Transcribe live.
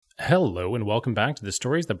Hello and welcome back to the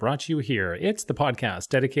Stories That Brought You Here. It's the podcast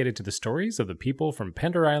dedicated to the stories of the people from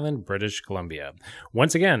Pender Island, British Columbia.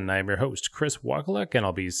 Once again, I'm your host, Chris Wakaluk, and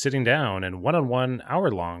I'll be sitting down in one-on-one,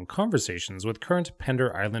 hour-long conversations with current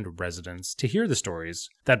Pender Island residents to hear the stories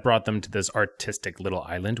that brought them to this artistic little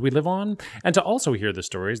island we live on, and to also hear the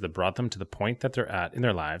stories that brought them to the point that they're at in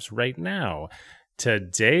their lives right now.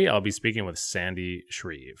 Today, I'll be speaking with Sandy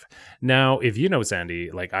Shreve. Now, if you know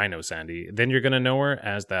Sandy, like I know Sandy, then you're going to know her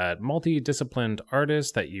as that multidisciplined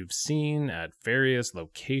artist that you've seen at various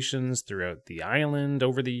locations throughout the island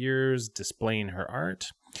over the years, displaying her art.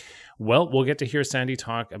 Well, we'll get to hear Sandy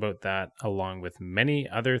talk about that along with many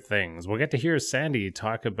other things. We'll get to hear Sandy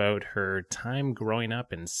talk about her time growing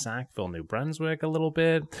up in Sackville, New Brunswick a little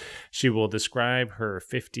bit. She will describe her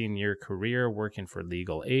 15-year career working for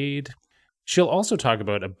legal aid. She'll also talk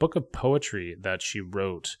about a book of poetry that she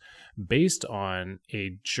wrote based on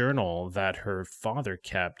a journal that her father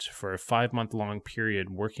kept for a 5-month-long period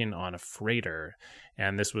working on a freighter.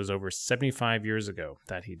 And this was over 75 years ago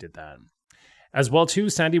that he did that. As well, too,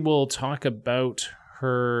 Sandy will talk about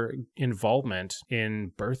her involvement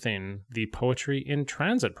in birthing the Poetry in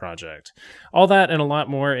Transit project. All that and a lot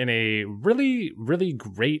more in a really, really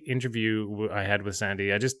great interview I had with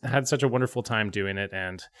Sandy. I just had such a wonderful time doing it,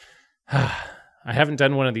 and I haven't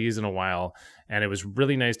done one of these in a while, and it was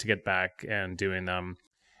really nice to get back and doing them.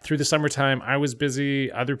 Through the summertime, I was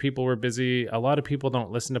busy. Other people were busy. A lot of people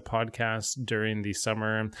don't listen to podcasts during the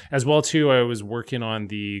summer. As well, too, I was working on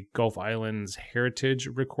the Gulf Islands heritage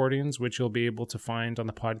recordings, which you'll be able to find on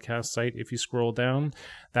the podcast site if you scroll down.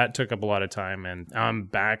 That took up a lot of time, and I'm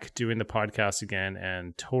back doing the podcast again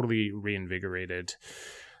and totally reinvigorated.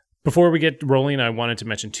 Before we get rolling, I wanted to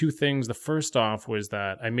mention two things. The first off was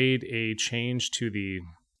that I made a change to the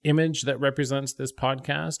image that represents this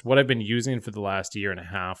podcast. What I've been using for the last year and a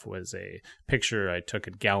half was a picture I took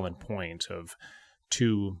at Gallant Point of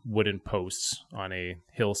two wooden posts on a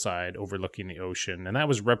hillside overlooking the ocean, and that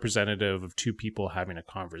was representative of two people having a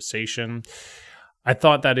conversation. I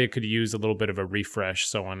thought that it could use a little bit of a refresh,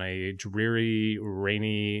 so on a dreary,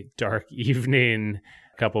 rainy, dark evening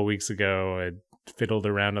a couple of weeks ago, I fiddled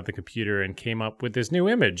around on the computer and came up with this new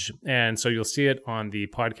image. And so you'll see it on the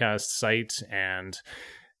podcast site. And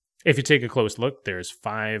if you take a close look, there's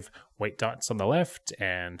 5 white dots on the left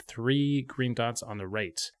and 3 green dots on the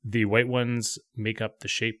right. The white ones make up the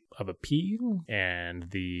shape of a P, and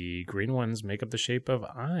the green ones make up the shape of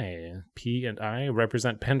I. P and I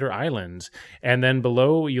represent Pender Island. And then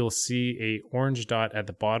below, you'll see a orange dot at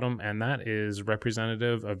the bottom, and that is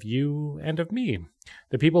representative of you and of me,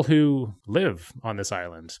 the people who live on this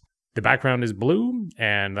island. The background is blue,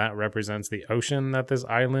 and that represents the ocean that this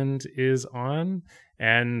island is on.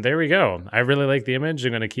 And there we go. I really like the image.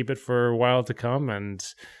 I'm going to keep it for a while to come. And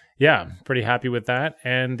yeah, pretty happy with that.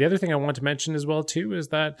 And the other thing I want to mention as well, too, is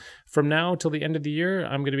that from now till the end of the year,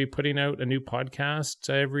 I'm going to be putting out a new podcast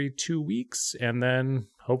every 2 weeks. And then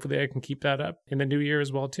hopefully I can keep that up in the new year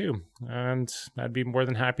as well, too. And I'd be more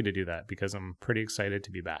than happy to do that because I'm pretty excited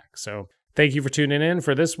to be back. So thank you for tuning in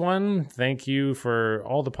for this one. Thank you for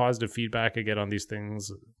all the positive feedback I get on these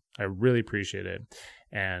things. I really appreciate it.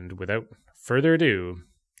 And without further ado,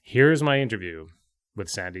 here's my interview with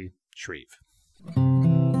Sandy Shreve.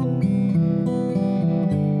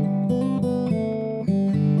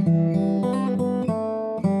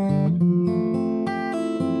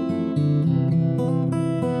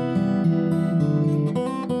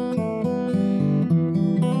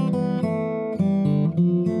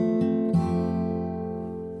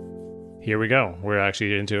 Here we go. We're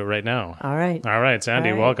actually into it right now. All right.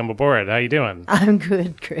 Sandy, welcome aboard. How you doing? I'm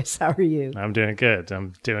good, Chris. How are you? I'm doing good.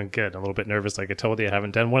 I'm a little bit nervous, like I told you. I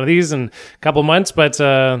haven't done one of these in a couple months, but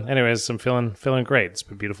anyways, I'm feeling great. It's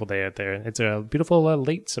a beautiful day out there. It's a beautiful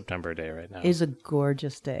late September day right now. It's a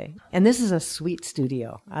gorgeous day. And this is a sweet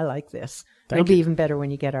studio. I like this. It'll be even better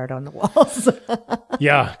when you get art on the walls.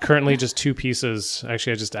 Yeah, currently just 2 pieces.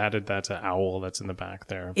 Actually, I just added that owl that's in the back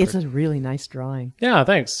there. It's a really nice drawing. Yeah,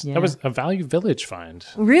 thanks. Yeah. That was a Value Village find.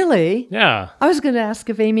 Really? Yeah. I was going to ask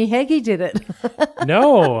if Amy Heggie did it.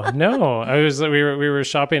 No. We were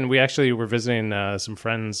shopping. We actually were visiting some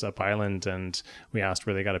friends up island, and we asked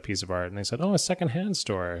where they got a piece of art, and they said, "Oh, a secondhand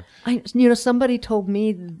store." Somebody told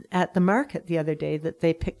me at the market the other day that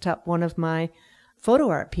they picked up one of my photo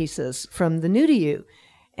art pieces from the New to You.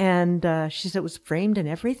 And she said it was framed and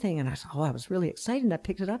everything. And I said, I was really excited. I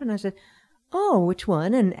picked it up and I said, which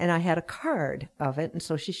one? And I had a card of it. And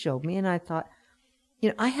so she showed me and I thought,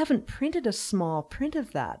 I haven't printed a small print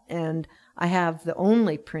of that. And I have the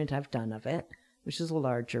only print I've done of it, which is a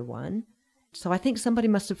larger one. So I think somebody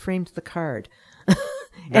must have framed the card.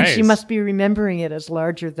 And she Nice. must be remembering it as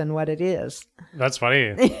larger than what it is. That's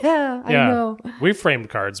funny. Yeah, I know. We've framed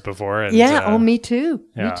cards before. And, Yeah, me too.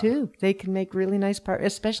 yeah. Me too. They can make really nice part,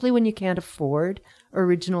 especially when you can't afford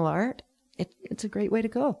original art. It's a great way to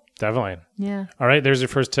go. Definitely. Yeah. All right, there's your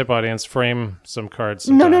first tip, audience. Frame some cards.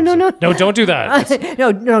 No. No, don't do that.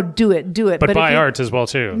 No, do it. But if buy you- art as well,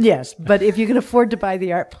 too. Yes, but if you can afford to buy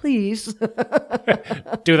the art, please.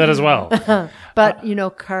 Do that as well. But,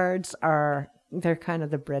 cards they're kind of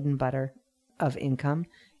the bread and butter of income.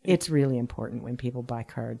 It's really important when people buy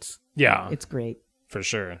cards. Yeah, It's great. for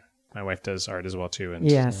sure. My wife does art as well, too. And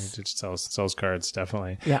Yes. sells cards,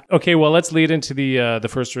 definitely. Yeah. Okay, well, let's lead into the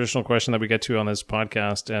first traditional question that we get to on this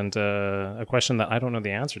podcast, and a question that I don't know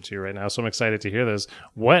the answer to right now, so I'm excited to hear this.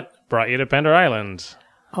 What brought you to Pender Island?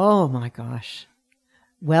 Oh, my gosh.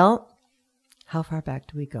 Well, how far back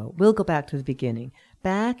do we go? We'll go back to the beginning.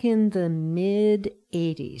 Back in the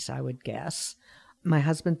mid-'80s, I would guess, my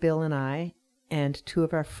husband Bill and I and two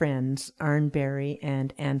of our friends, Arne Berry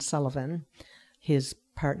and Anne Sullivan, his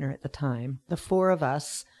partner at the time, the four of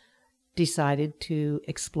us decided to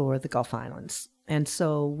explore the Gulf Islands. And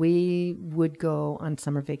so we would go on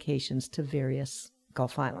summer vacations to various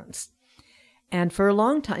Gulf Islands. And for a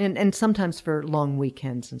long time, and sometimes for long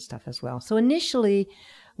weekends and stuff as well. So initially,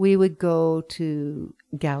 we would go to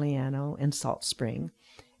Galliano and Salt Spring.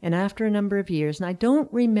 And after a number of years, and I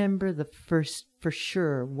don't remember for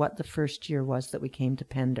sure what the first year was that we came to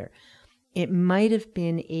Pender. It might have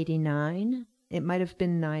been 89. It might have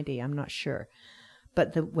been 90. I'm not sure.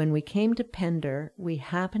 But when we came to Pender, we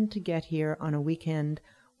happened to get here on a weekend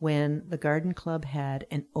when the garden club had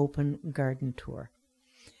an open garden tour.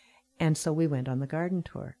 And so we went on the garden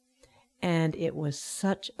tour. And it was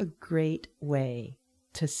such a great way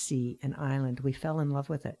to see an island. We fell in love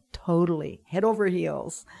with it totally, head over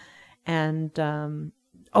heels. And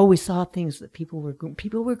we saw things that people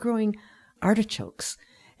were growing artichokes.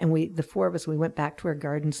 And the four of us, we went back to our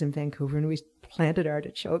gardens in Vancouver and we planted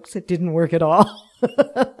artichokes. It didn't work at all.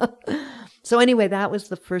 So anyway, that was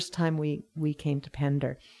the first time we came to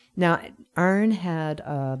Pender. Now, Arne had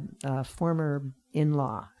a former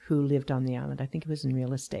in-law who lived on the island. I think he was in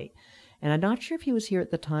real estate. And I'm not sure if he was here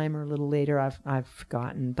at the time or a little later. I've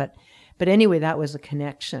forgotten. But anyway, that was a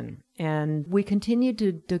connection. And we continued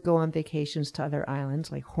to go on vacations to other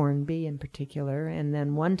islands, like Hornby in particular. And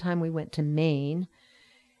then one time we went to Maine.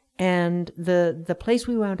 And the place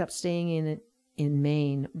we wound up staying in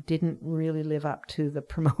Maine didn't really live up to the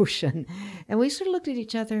promotion. And we sort of looked at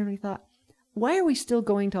each other and we thought, why are we still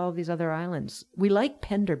going to all these other islands? We like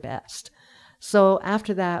Pender best. So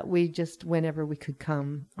after that, we just, whenever we could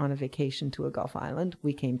come on a vacation to a Gulf island,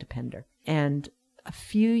 we came to Pender. And a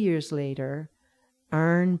few years later,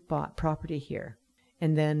 Arne bought property here.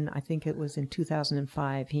 And then I think it was in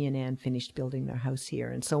 2005, he and Anne finished building their house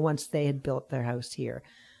here. And so once they had built their house here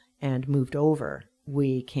and moved over,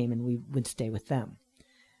 we came and we would stay with them.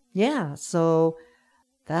 Yeah, so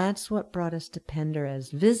that's what brought us to Pender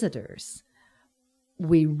as visitors.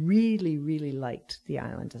 We really, really liked the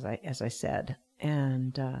island, as I said.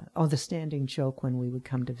 And, the standing joke when we would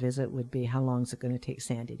come to visit would be, how long is it going to take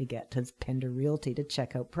Sandy to get to Pender Realty to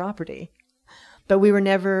check out property? But we were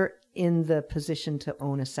never in the position to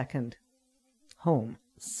own a second home,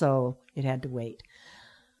 so it had to wait.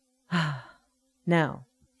 Now,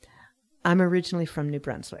 I'm originally from New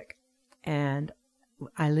Brunswick, and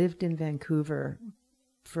I lived in Vancouver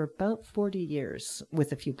for about 40 years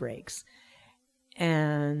with a few breaks.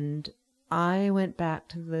 And I went back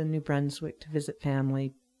to the New Brunswick to visit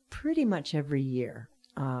family pretty much every year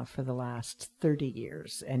for the last 30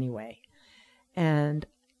 years anyway. And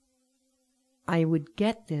I would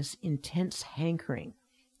get this intense hankering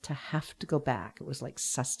to have to go back. It was like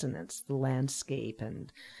sustenance, the landscape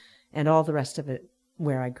and all the rest of it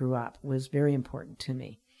where I grew up was very important to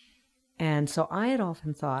me. And so I had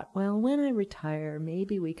often thought, well, when I retire,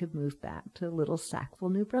 maybe we could move back to little Sackville,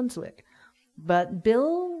 New Brunswick. But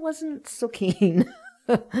Bill wasn't so keen.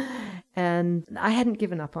 And I hadn't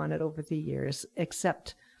given up on it over the years,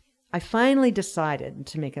 except I finally decided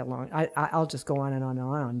to make it long. I'll just go on and on and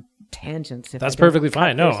on tangents. That's perfectly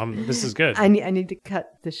fine. No, this is good. I need to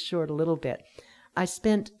cut this short a little bit. I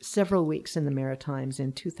spent several weeks in the Maritimes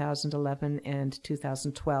in 2011 and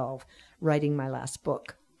 2012 writing my last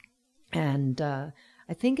book. And I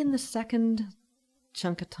think in the second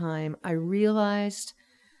chunk of time, I realized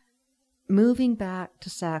moving back to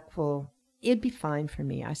Sackville, it'd be fine for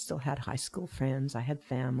me. I still had high school friends. I had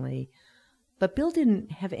family. But Bill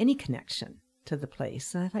didn't have any connection to the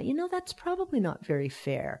place. And I thought, that's probably not very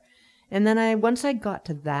fair. And then once I got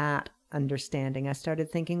to that understanding, I started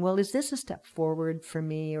thinking, well, is this a step forward for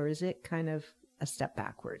me, or is it kind of a step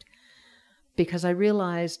backward, because I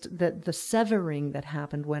realized that the severing that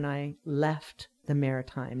happened when I left the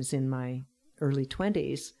Maritimes in my early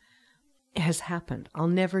 20s has happened. I'll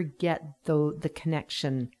never get the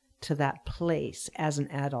connection to that place as an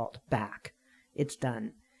adult back. It's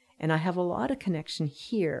done. And I have a lot of connection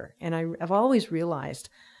here. And I've always realized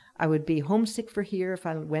I would be homesick for here if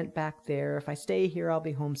I went back there. If I stay here, I'll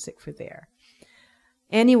be homesick for there.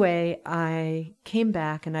 Anyway, I came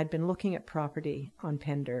back and I'd been looking at property on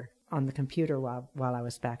Pender on the computer while I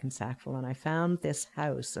was back in Sackville. And I found this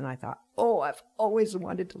house and I thought, oh, I've always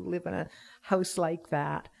wanted to live in a house like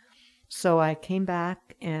that. So I came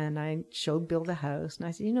back and I showed Bill the house and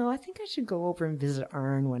I said, I think I should go over and visit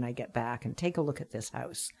Arn when I get back and take a look at this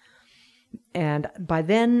house. And by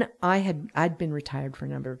then I'd been retired for a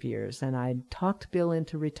number of years and I'd talked Bill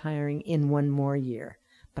into retiring in one more year,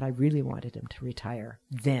 but I really wanted him to retire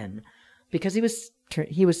then because he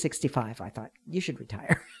was 65. I thought, you should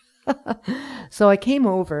retire. So I came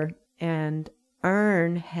over and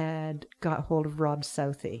Arn had got hold of Rob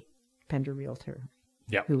Southey, Pender Realtor,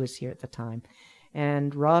 who was here at the time.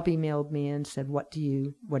 And Rob emailed me and said, what are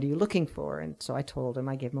you looking for? And so I told him,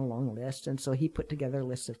 I gave him a long list. And so he put together a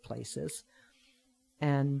list of places.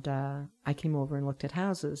 And I came over and looked at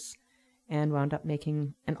houses and wound up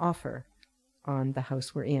making an offer on the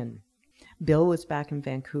house we're in. Bill was back in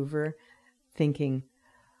Vancouver thinking,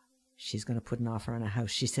 she's going to put an offer on a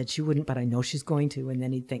house. She said she wouldn't, but I know she's going to. And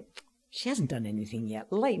then he'd think, she hasn't done anything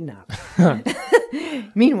yet. Lighten up.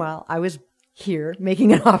 Meanwhile, I was here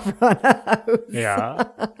making an offer on a house. Yeah.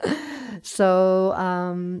 So,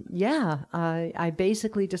 I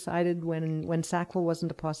basically decided when Sackville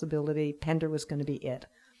wasn't a possibility, Pender was going to be it.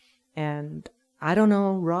 And I don't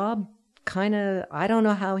know, Rob I don't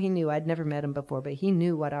know how he knew. I'd never met him before, but he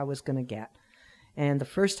knew what I was going to get. And the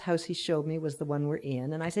first house he showed me was the one we're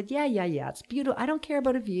in. And I said, yeah, it's beautiful. I don't care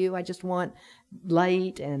about a view. I just want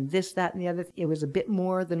light and this, that, and the other. It was a bit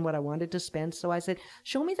more than what I wanted to spend. So I said,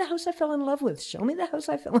 show me the house I fell in love with. Show me the house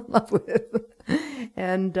I fell in love with.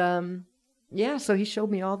 And, so he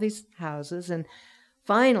showed me all these houses. And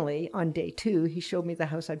finally, on day 2, he showed me the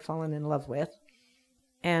house I'd fallen in love with.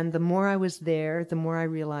 And the more I was there, the more I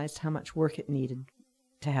realized how much work it needed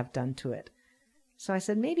to have done to it. So I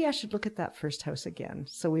said, maybe I should look at that first house again.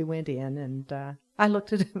 So we went in and I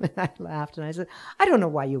looked at him and I laughed and I said, I don't know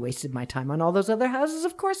why you wasted my time on all those other houses.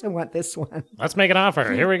 Of course I want this one. Let's make an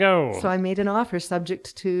offer. Here we go. So I made an offer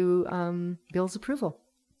subject to Bill's approval.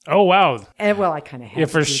 Oh, wow. And, well, I kind of had Yeah,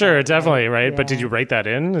 for sure. that, definitely. Right. Yeah. But did you write that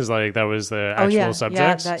in? Is like, that was the actual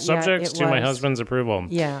subject? Subject to my husband's approval.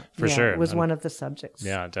 Yeah. For sure. It was one of the subjects.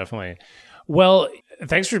 Yeah, definitely. Well,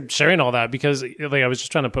 thanks for sharing all that because I was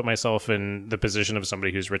just trying to put myself in the position of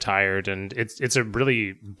somebody who's retired, and it's a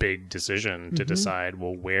really big decision to decide,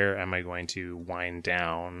 well, where am I going to wind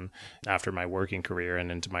down after my working career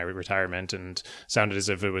and into my retirement, and sounded as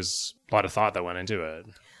if it was a lot of thought that went into it.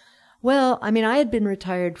 Well, I mean, I had been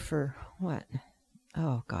retired for 8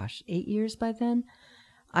 years by then.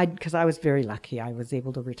 Because I was very lucky. I was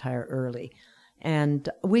able to retire early. And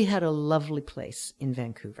we had a lovely place in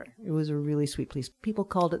Vancouver. It was a really sweet place. People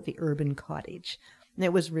called it the Urban Cottage. And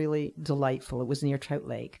it was really delightful. It was near Trout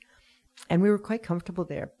Lake. And we were quite comfortable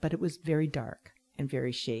there, but it was very dark and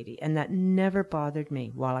very shady. And that never bothered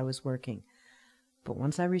me while I was working. But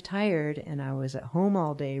once I retired and I was at home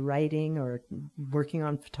all day writing or working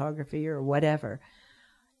on photography or whatever,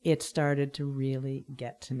 it started to really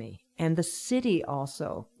get to me. And the city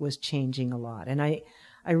also was changing a lot. And I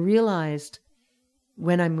realized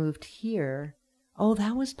when I moved here,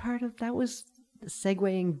 that was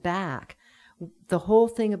segueing back. The whole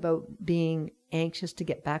thing about being anxious to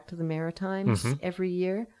get back to the Maritimes every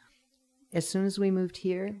year, as soon as we moved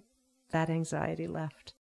here, that anxiety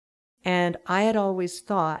left. And I had always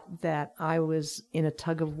thought that I was in a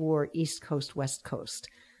tug of war, East Coast, West Coast.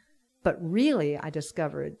 But really, I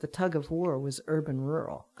discovered the tug of war was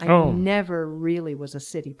urban-rural. I never really was a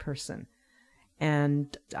city person.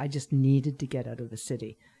 And I just needed to get out of the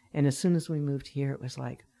city. And as soon as we moved here, it was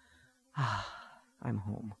like, I'm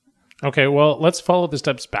home. Okay, well, let's follow the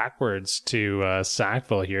steps backwards to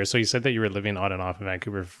Sackville here. So you said that you were living on and off in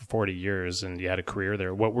Vancouver for 40 years and you had a career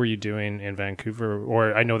there. What were you doing in Vancouver?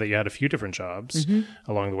 Or I know that you had a few different jobs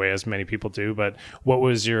along the way, as many people do, but what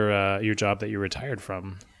was your job that you retired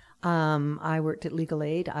from? I worked at Legal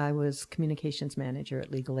Aid. I was communications manager at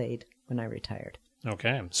Legal Aid when I retired.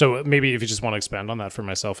 Okay. So maybe if you just want to expand on that for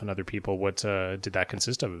myself and other people, what did that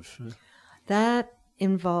consist of? That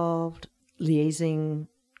involved liaising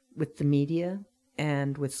with the media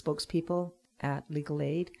and with spokespeople at Legal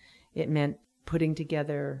Aid. It meant putting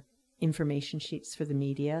together information sheets for the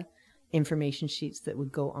media. information sheets that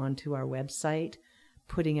would go onto our website,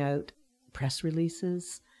 putting out press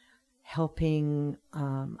releases, helping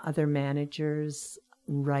other managers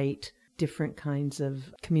write different kinds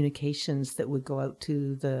of communications that would go out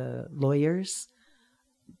to the lawyers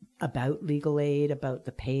about legal aid, about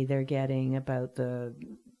the pay they're getting, about the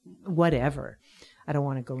whatever. I don't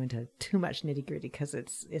want to go into too much nitty-gritty because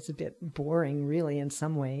it's a bit boring, really, in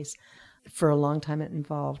some ways. For a long time, it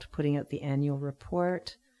involved putting out the annual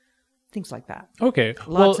report, things like that. Okay.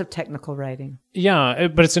 Lots of technical writing. Yeah,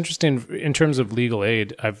 but it's interesting in terms of legal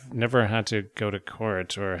aid. I've never had to go to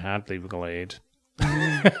court or had legal aid.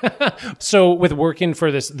 So with working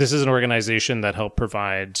for this is an organization that helped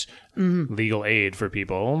provide legal aid for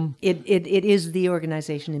people. It is the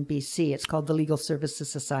organization in BC. It's called the Legal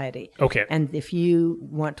Services Society. Okay. And if you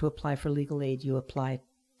want to apply for legal aid, you apply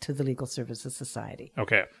to the Legal Services Society.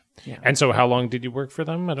 Okay. Yeah. And so how long did you work for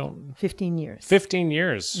them? 15 years. 15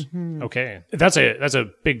 years. Mm-hmm. Okay. That's a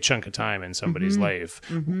big chunk of time in somebody's life.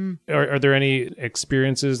 Mm-hmm. Are there any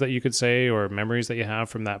experiences that you could say or memories that you have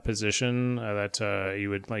from that position that you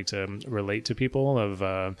would like to relate to people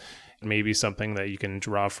of maybe something that you can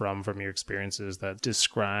draw from your experiences that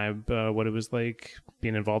describe what it was like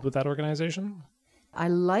being involved with that organization? I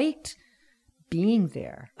liked being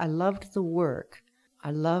there. I loved the work.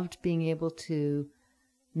 I loved being able to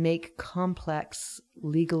make complex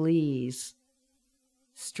legalese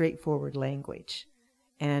straightforward language.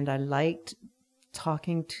 And I liked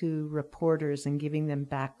talking to reporters and giving them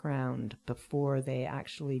background before they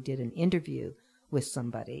actually did an interview with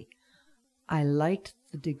somebody. I liked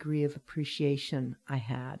the degree of appreciation I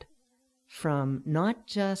had from not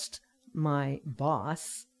just my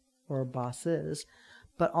boss or bosses,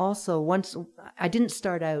 but also once I didn't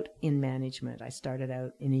start out in management. I started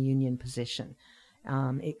out in a union position.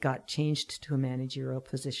 It got changed to a managerial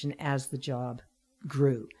position as the job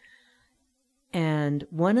grew. And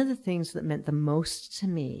one of the things that meant the most to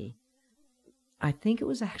me, I think it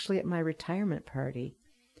was actually at my retirement party,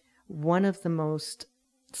 one of the most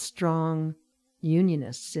strong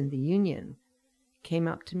unionists in the union came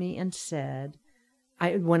up to me and said,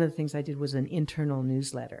 one of the things I did was an internal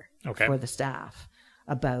newsletter for the staff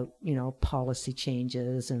about, policy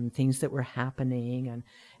changes and things that were happening.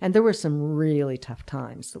 And there were some really tough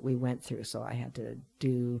times that we went through. So I had to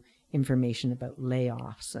do information about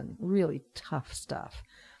layoffs and really tough stuff.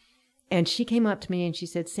 And she came up to me and she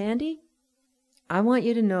said, Sandy, I want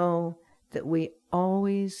you to know that we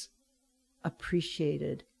always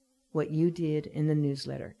appreciated what you did in the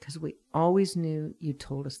newsletter because we always knew you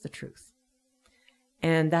told us the truth.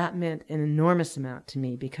 And that meant an enormous amount to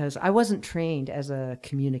me because I wasn't trained as a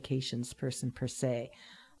communications person per se.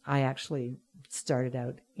 I actually started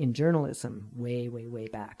out in journalism way, way, way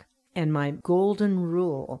back. And my golden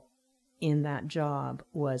rule in that job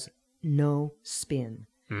was no spin.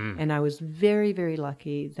 And I was very, very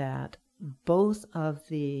lucky that both of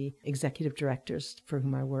the executive directors for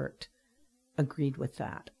whom I worked agreed with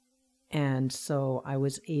that. And so I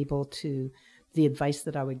was able to, the advice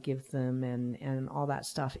that I would give them and all that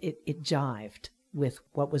stuff, it jived with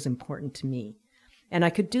what was important to me. And I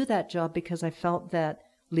could do that job because I felt that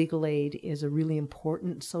legal aid is a really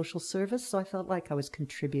important social service, so I felt like I was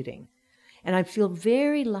contributing. And I feel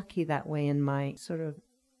very lucky that way in my sort of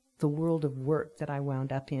the world of work that I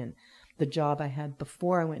wound up in. The job I had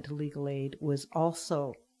before I went to legal aid was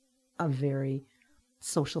also a very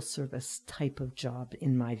social service type of job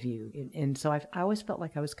in my view. And so I always felt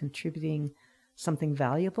like I was contributing something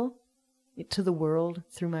valuable to the world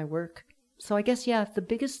through my work. So I guess, yeah, the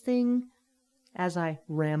biggest thing, as I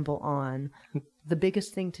ramble on, the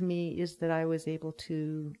biggest thing to me is that I was able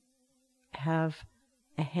to have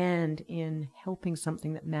a hand in helping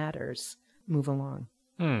something that matters move along.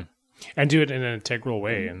 And do it in an integral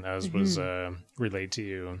way, and as was relayed to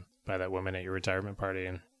you by that woman at your retirement party.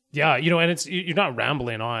 And yeah, and it's, you're not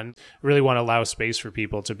rambling on. Really want to allow space for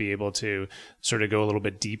people to be able to sort of go a little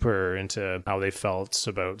bit deeper into how they felt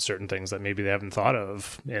about certain things that maybe they haven't thought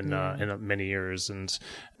of in many years. And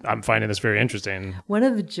I'm finding this very interesting. One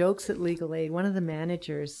of the jokes at Legal Aid, one of the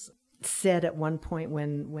managers said at one point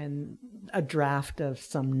when a draft of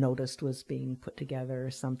some notice was being put together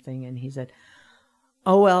or something, and he said,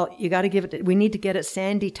 "Oh, well, you got to give it, we need to get it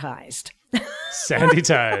sanitized."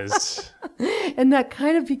 Sanitized. And that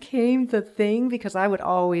kind of became the thing because I would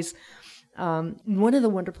always, one of the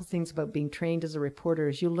wonderful things about being trained as a reporter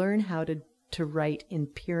is you learn how to write in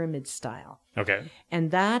pyramid style. Okay. And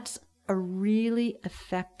that's a really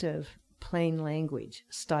effective plain language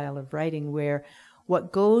style of writing where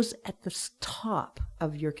what goes at the top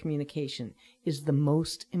of your communication is the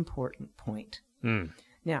most important point.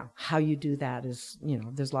 Now, how you do that is,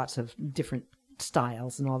 there's lots of different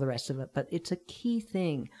styles and all the rest of it, but it's a key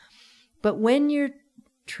thing. But when you're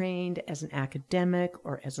trained as an academic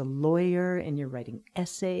or as a lawyer and you're writing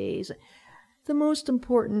essays, the most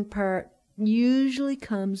important part usually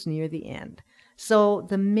comes near the end. So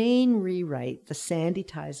the main rewrite, the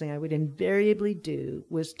sanitizing I would invariably do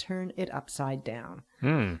was turn it upside down.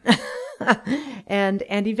 And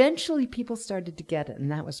eventually people started to get it,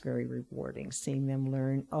 and that was very rewarding, seeing them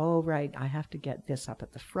learn, oh, right, I have to get this up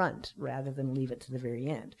at the front rather than leave it to the very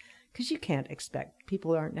end. Because you can't expect,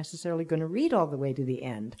 people aren't necessarily going to read all the way to the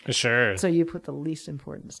end. Sure. So you put the least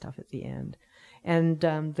important stuff at the end. And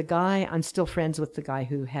the guy, I'm still friends with the guy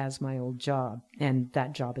who has my old job, and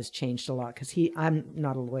that job has changed a lot because I'm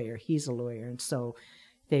not a lawyer, he's a lawyer, and so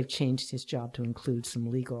they've changed his job to include some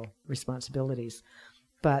legal responsibilities.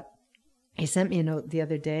 But he sent me a note the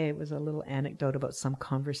other day. It was a little anecdote about some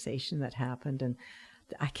conversation that happened, and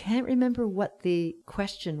I can't remember what the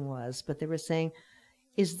question was, but they were saying,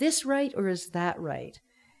 is this right or is that right?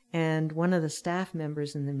 And one of the staff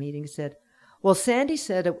members in the meeting said, well, Sandy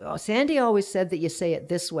always said that you say it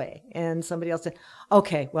this way. And somebody else said,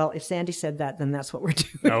 okay, well, if Sandy said that, then that's what we're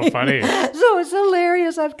doing. Oh, funny. So it's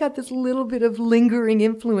hilarious. I've got this little bit of lingering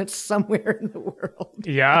influence somewhere in the world.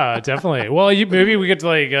 Yeah, definitely. Well, maybe we could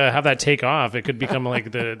have that take off. It could become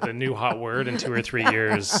like the new hot word in 2 or 3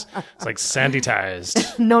 years. It's like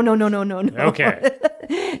sanitized. No. Okay.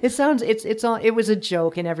 It was a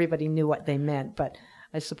joke and everybody knew what they meant, but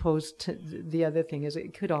I suppose the other thing is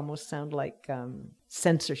it could almost sound like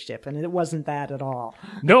censorship, and it wasn't that at all.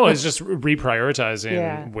 No, it's just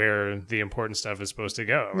reprioritizing where the important stuff is supposed to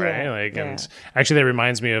go, right? And actually, that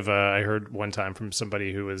reminds me of I heard one time from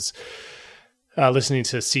somebody who was listening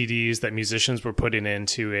to CDs that musicians were putting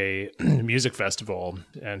into a music festival,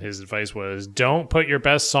 and his advice was, don't put your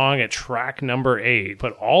best song at track number 8.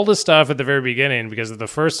 Put all the stuff at the very beginning, because if the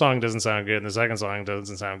first song doesn't sound good and the second song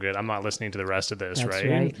doesn't sound good, I'm not listening to the rest of this. That's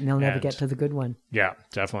right? And they'll never get to the good one. Yeah,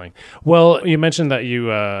 definitely. Well, you mentioned that you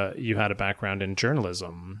had a background in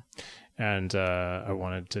journalism, and I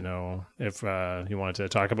wanted to know if you wanted to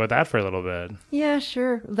talk about that for a little bit. Yeah,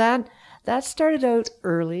 sure. That started out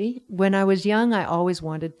early. When I was young, I always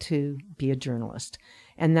wanted to be a journalist.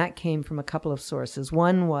 And that came from a couple of sources.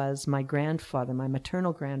 One was my grandfather, my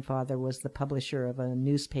maternal grandfather, was the publisher of a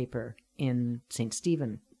newspaper in St.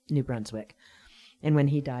 Stephen, New Brunswick. And when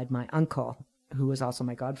he died, my uncle, who was also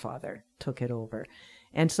my godfather, took it over.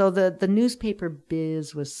 And so the newspaper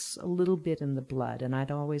biz was a little bit in the blood. And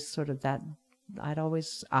I'd always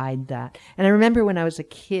eyed that. And I remember when I was a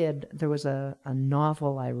kid, there was a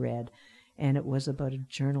novel I read, and it was about a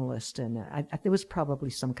journalist, and it was probably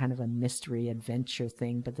some kind of a mystery adventure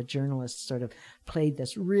thing, but the journalist sort of played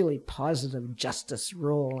this really positive justice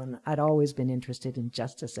role, and I'd always been interested in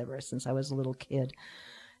justice ever since I was a little kid.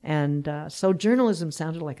 And so journalism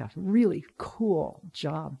sounded like a really cool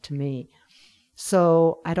job to me.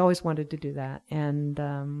 So I'd always wanted to do that. And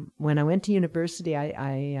when I went to university,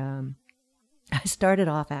 I started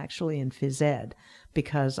off actually in phys ed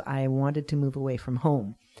because I wanted to move away from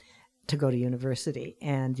home to go to university.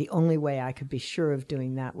 And the only way I could be sure of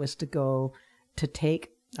doing that was to go to take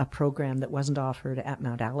a program that wasn't offered at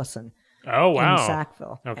Mount Allison. Oh, wow. In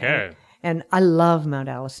Sackville. Okay. And I love Mount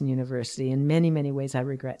Allison University. In many, many ways, I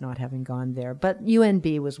regret not having gone there. But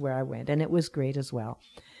UNB was where I went, and it was great as well.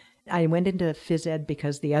 I went into phys ed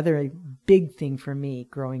because the other big thing for me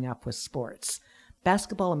growing up was sports.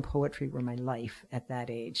 Basketball and poetry were my life at that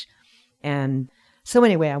age. And so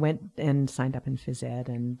anyway, I went and signed up in phys ed,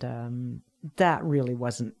 and that really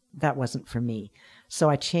wasn't for me.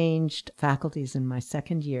 So I changed faculties in my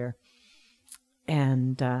second year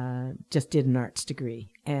and just did an arts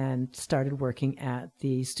degree and started working at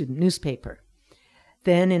the student newspaper.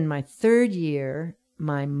 Then in my third year,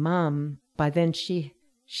 my mom, by then she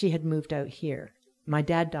had moved out here. My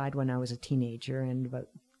dad died when I was a teenager, and about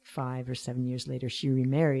 5 or 7 years later, she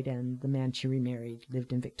remarried, and the man she remarried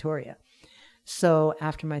lived in Victoria. So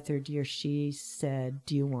after my third year, she said,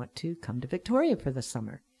 do you want to come to Victoria for the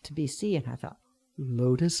summer, to BC? And I thought,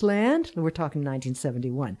 Lotus Land? We're talking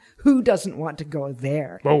 1971. Who doesn't want to go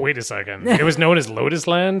there? Whoa, wait a second. It was known as Lotus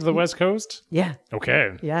Land, the West Coast? Yeah.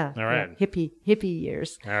 Okay. Yeah. All right. Yeah. Hippie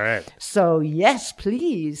years. All right. So yes,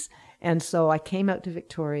 please. And so I came out to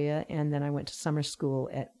Victoria, and then I went to summer school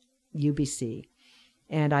at UBC.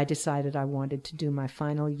 And I decided I wanted to do my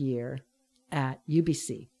final year at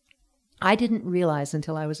UBC. I didn't realize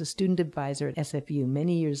until I was a student advisor at SFU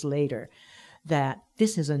many years later that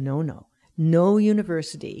this is a no-no. No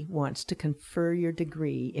university wants to confer your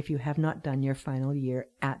degree if you have not done your final year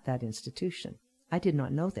at that institution. I did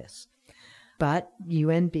not know this. But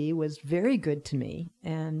UNB was very good to me,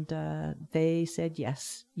 and they said,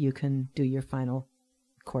 yes, you can do your final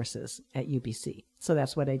courses at UBC. So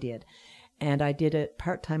that's what I did. And I did it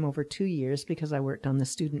part-time over 2 years because I worked on the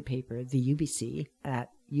student paper, the UBC,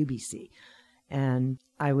 at UBC. And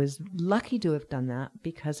I was lucky to have done that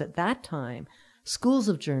because at that time, schools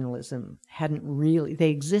of journalism hadn't really,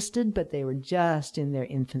 they existed, but they were just in their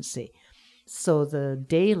infancy. So the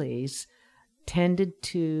dailies tended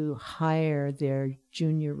to hire their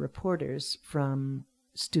junior reporters from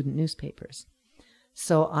student newspapers.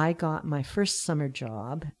 So I got my first summer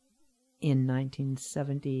job in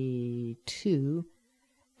 1972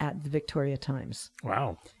 at the Victoria Times.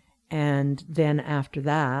 Wow. And then after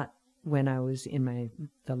that, when I was in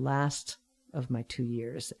the last of my 2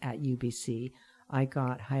 years at UBC, I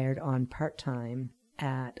got hired on part-time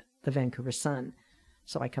at the Vancouver Sun.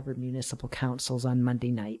 So I covered municipal councils on Monday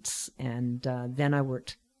nights, and then I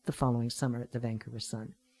worked the following summer at the Vancouver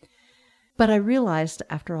Sun. But I realized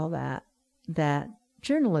after all that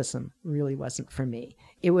journalism really wasn't for me.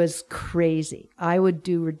 It was crazy. I would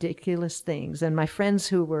do ridiculous things, and my friends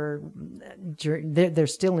who were, they're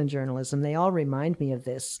still in journalism, they all remind me of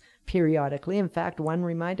this periodically. In fact, one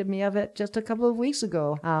reminded me of it just a couple of weeks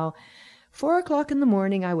ago, how 4 o'clock in the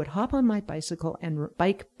morning, I would hop on my bicycle and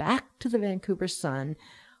bike back to the Vancouver Sun,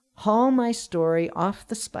 haul my story off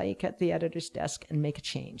the spike at the editor's desk, and make a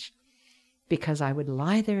change. Because I would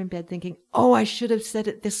lie there in bed thinking, oh, I should have said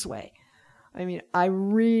it this way. I mean,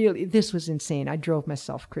 this was insane. I drove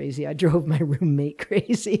myself crazy. I drove my roommate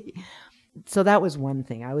crazy. So that was one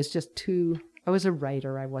thing. I was a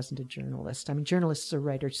writer. I wasn't a journalist. I mean, journalists are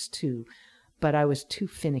writers too, but I was too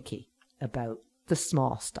finicky about the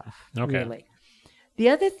small stuff, really. The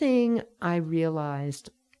other thing I realized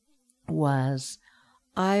was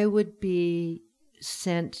I would be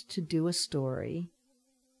sent to do a story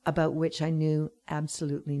about which I knew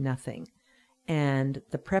absolutely nothing. And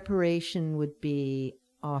the preparation would be,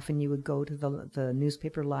 often you would go to the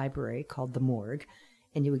newspaper library called the Morgue,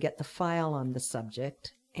 and you would get the file on the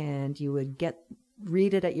subject, and you would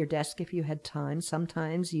read it at your desk if you had time.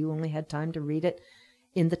 Sometimes you only had time to read it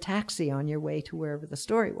in the taxi on your way to wherever the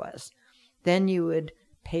story was. Then you would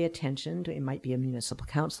pay attention to, it might be a municipal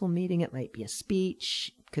council meeting, it might be a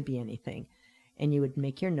speech, it could be anything. And you would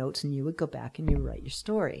make your notes and you would go back and you would write your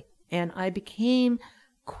story. And I became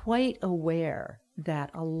quite aware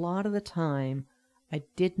that a lot of the time I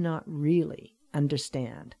did not really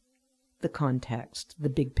understand the context, the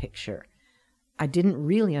big picture. I didn't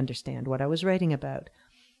really understand what I was writing about.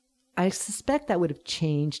 I suspect that would have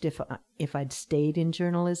changed if I'd stayed in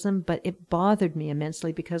journalism, but it bothered me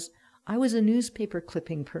immensely because I was a newspaper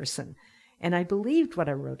clipping person and I believed what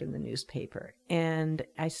I wrote in the newspaper. And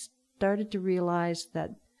I started to realize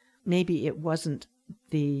that maybe it wasn't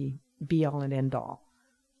the be-all and end-all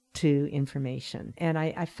to information. And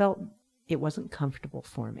I felt it wasn't comfortable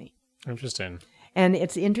for me. Interesting. And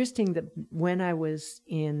it's interesting that when I was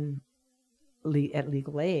at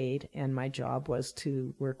Legal Aid and my job was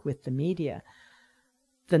to work with the media,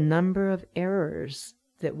 the number of errors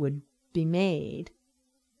that would be made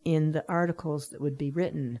in the articles that would be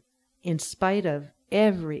written, in spite of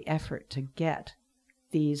every effort to get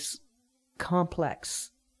these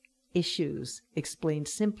complex issues explained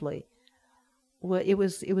simply, well, it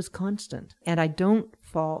was constant. And I don't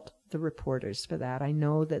fault the reporters for that. I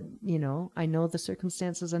know that, I know the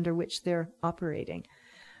circumstances under which they're operating.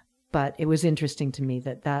 But it was interesting to me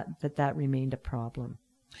that remained a problem.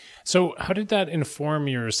 So how did that inform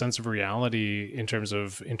your sense of reality in terms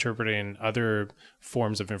of interpreting other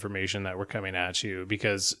forms of information that were coming at you?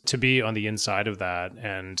 Because to be on the inside of that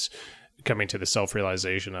and coming to the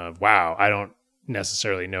self-realization of, wow, I don't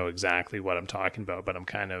necessarily know exactly what I'm talking about, but I'm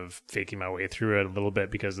kind of faking my way through it a little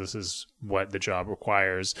bit because this is what the job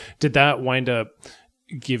requires. Did that wind up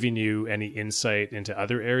giving you any insight into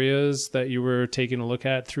other areas that you were taking a look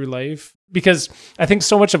at through life? Because I think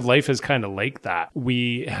so much of life is kind of like that.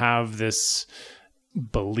 We have this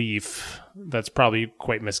belief that's probably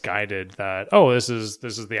quite misguided that, oh, this is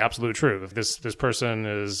the absolute truth. This person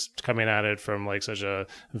is coming at it from like such a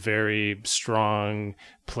very strong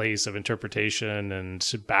place of interpretation and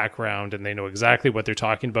background, and they know exactly what they're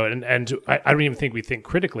talking about. And I don't even think we think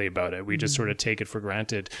critically about it. We just sort of take it for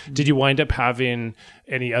granted. Did you wind up having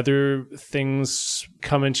any other things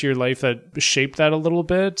come into your life that shaped that a little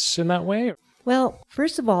bit in that way? Well,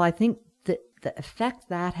 first of all, I think that the effect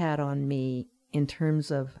that had on me in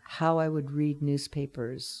terms of how I would read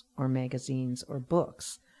newspapers or magazines or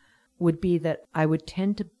books would be that I would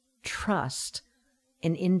tend to trust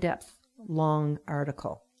an in-depth, long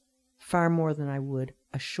article far more than I would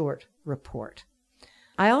a short report.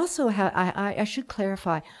 I also have, I should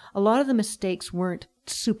clarify, a lot of the mistakes weren't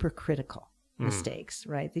super critical mistakes,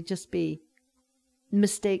 right? They'd just be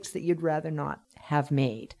mistakes that you'd rather not have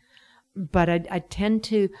made. But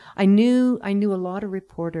I knew a lot of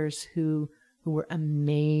reporters who were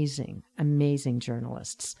amazing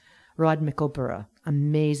journalists. Rod Mickleborough,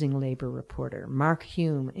 amazing labor reporter. Mark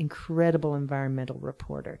Hume, incredible environmental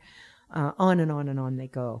reporter. On and on and on they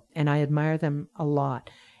go. And I admire them a lot.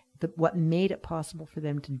 What made it possible for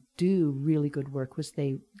them to do really good work was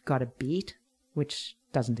they got a beat, which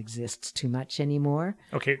doesn't exist too much anymore.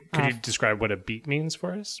 Okay, could you describe what a beat means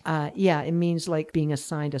for us? Yeah, it means like being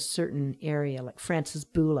assigned a certain area. Like Frances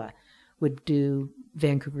Bula would do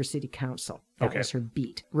Vancouver City Council. That was her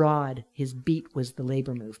beat. Rod, his beat was the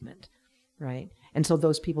labor movement, right? And so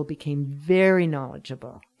those people became very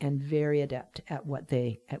knowledgeable and very adept at what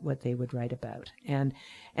they would write about. And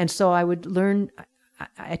so I would learn.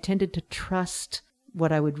 I tended to trust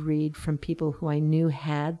what I would read from people who I knew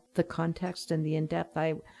had the context and the in-depth.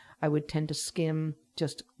 I would tend to skim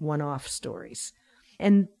just one-off stories.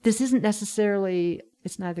 And this isn't necessarily,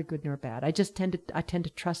 it's neither good nor bad. I tend to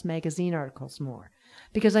trust magazine articles more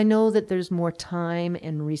because I know that there's more time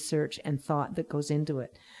and research and thought that goes into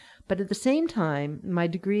it. But at the same time, my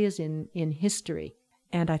degree is in history.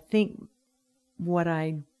 And I think what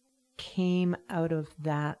I came out of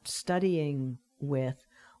that studying with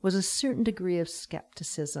was a certain degree of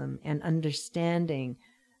skepticism and understanding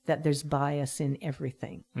that there's bias in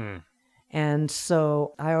everything. And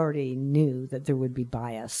so I already knew that there would be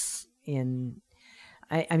bias in,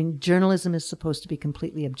 I mean, journalism is supposed to be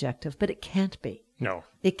completely objective, but it can't be. No.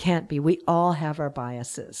 It can't be. We all have our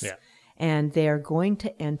biases. Yeah. And they are going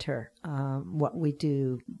to enter what we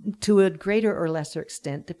do to a greater or lesser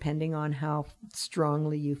extent, depending on how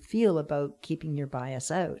strongly you feel about keeping your bias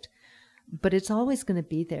out. But it's always going to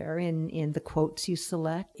be there in the quotes you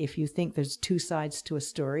select. If you think there's two sides to a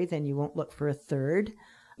story, then you won't look for a third.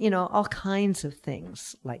 You know, all kinds of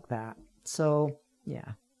things like that. So,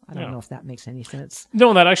 yeah, I don't know if that makes any sense.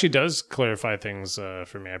 No, that actually does clarify things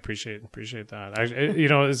for me. I appreciate that.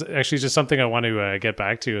 It's actually just something I want to get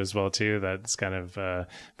back to as well, too. That's kind of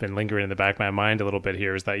been lingering in the back of my mind a little bit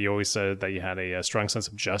here, is that you always said that you had a strong sense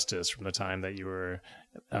of justice from the time that you were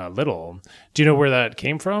little. Do you know where that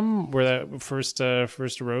came from? Where that first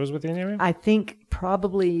arose within you? I think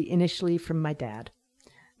probably initially from my dad.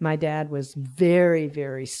 My dad was very,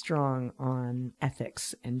 very strong on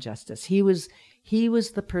ethics and justice. He was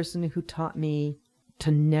the person who taught me to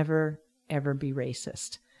never, ever be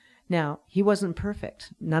racist. Now, he wasn't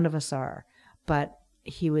perfect. None of us are. But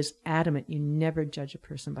he was adamant you never judge a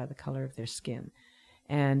person by the color of their skin.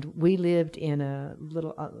 And we lived in a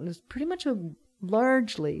little, it was pretty much a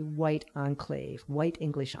largely white enclave, white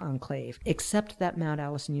English enclave, except that Mount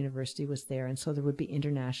Allison University was there. And so there would be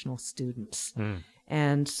international students.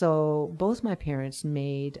 And so both my parents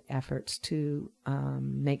made efforts to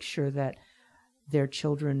make sure that their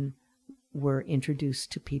children were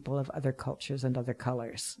introduced to people of other cultures and other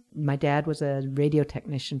colors. My dad was a radio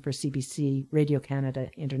technician for CBC, Radio Canada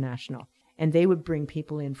International, and they would bring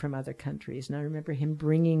people in from other countries. And I remember him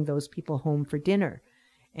bringing those people home for dinner.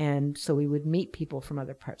 And so we would meet people from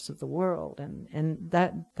other parts of the world, and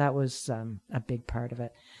that was a big part of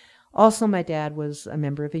it. Also, my dad was a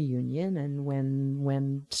member of a union, and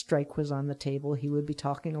when strike was on the table, he would be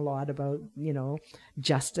talking a lot about,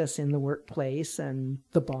 justice in the workplace and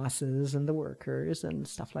the bosses and the workers and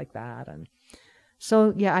stuff like that. And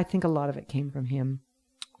so, yeah, I think a lot of it came from him.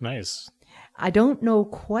 Nice. I don't know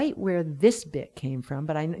quite where this bit came from,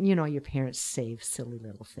 but your parents save silly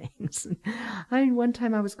little things. One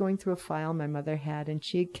time I was going through a file my mother had, and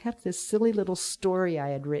she had kept this silly little story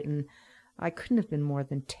I had written. I couldn't have been more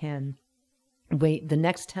than 10. The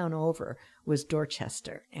next town over was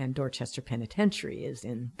Dorchester, and Dorchester Penitentiary is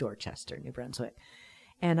in Dorchester, New Brunswick.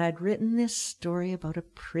 And I'd written this story about a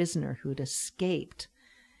prisoner who'd escaped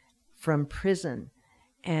from prison,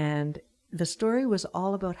 and the story was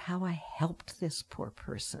all about how I helped this poor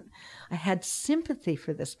person. I had sympathy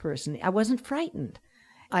for this person. I wasn't frightened.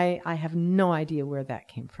 I have no idea where that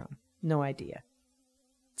came from. No idea.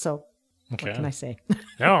 So, okay. What can I say?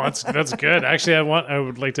 No, that's good. Actually, I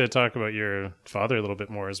would like to talk about your father a little bit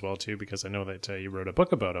more as well, too, because I know that you wrote a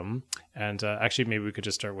book about him. And actually, maybe we could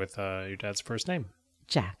just start with your dad's first name.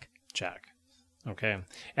 Jack. Okay.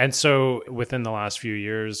 And so within the last few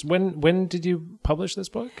years, when did you publish this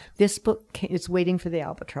book? This book is Waiting for the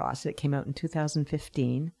Albatross. It came out in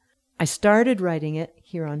 2015. I started writing it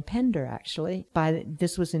here on Pender, actually.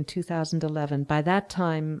 This was in 2011. By that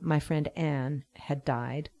time, my friend Anne had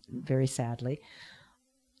died, very sadly.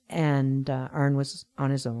 And Arn was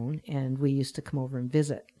on his own, and we used to come over and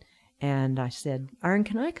visit. And I said, Arn,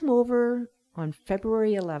 can I come over on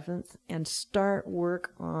February 11th and start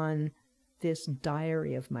work on this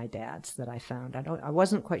diary of my dad's that I found? I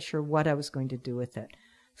wasn't quite sure what I was going to do with it.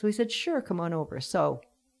 So he said, sure, come on over. So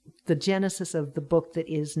the genesis of the book that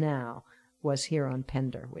is now was here on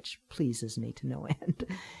Pender, which pleases me to no end.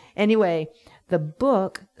 Anyway, the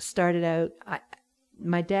book started out,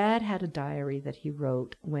 my dad had a diary that he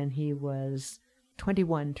wrote when he was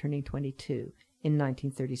 21, turning 22 in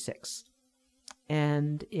 1936.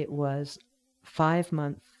 And it was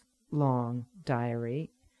 5-month-long diary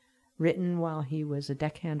written while he was a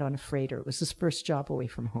deckhand on a freighter. It was his first job away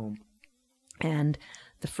from home. And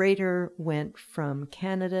the freighter went from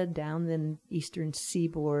Canada down the eastern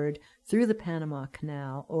seaboard, through the Panama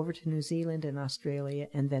Canal, over to New Zealand and Australia,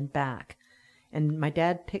 and then back. And my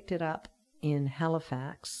dad picked it up in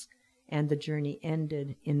Halifax, and the journey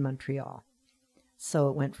ended in Montreal. So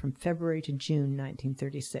it went from February to June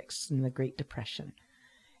 1936 in the Great Depression.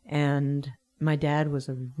 And my dad was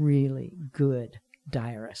a really good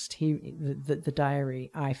diarist. The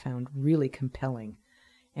diary I found really compelling.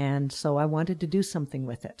 And so I wanted to do something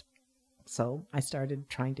with it. So I started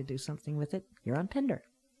trying to do something with it here on Pender.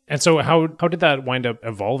 And so how did that wind up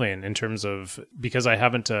evolving in terms of, because I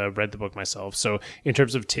haven't read the book myself, so in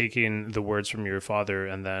terms of taking the words from your father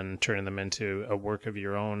and then turning them into a work of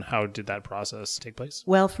your own, how did that process take place?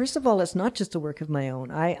 Well, first of all, it's not just a work of my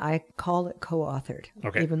own. I call it co-authored,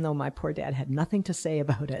 okay, even though my poor dad had nothing to say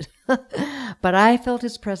about it. But I felt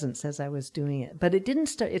his presence as I was doing it. But it didn't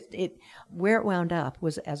start, where it wound up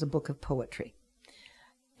was as a book of poetry.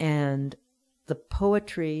 And the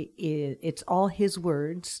poetry, it's all his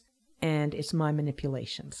words, and it's my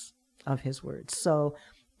manipulations of his words. So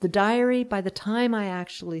the diary, by the time I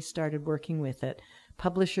actually started working with it,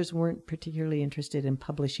 publishers weren't particularly interested in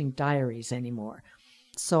publishing diaries anymore.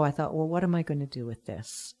 So I thought, well, what am I going to do with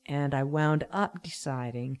this? And I wound up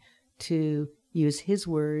deciding to use his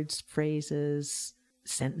words, phrases,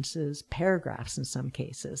 sentences, paragraphs in some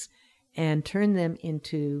cases, and turn them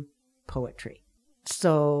into poetry.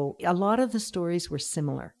 So a lot of the stories were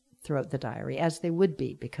similar throughout the diary, as they would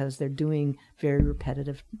be, because they're doing very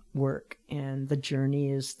repetitive work, and the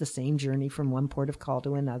journey is the same journey from one port of call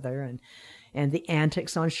to another, and the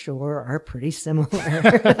antics on shore are pretty similar.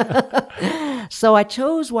 So I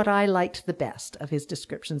chose what I liked the best of his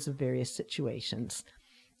descriptions of various situations.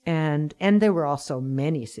 And there were also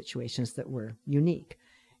many situations that were unique.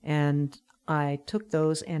 And I took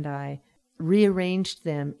those and I rearranged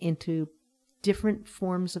them into different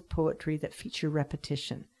forms of poetry that feature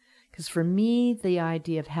repetition. Because for me, the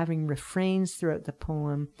idea of having refrains throughout the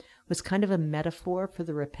poem was kind of a metaphor for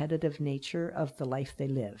the repetitive nature of the life they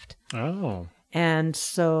lived. Oh. And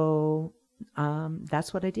so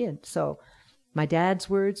that's what I did. So my dad's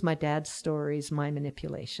words, my dad's stories, my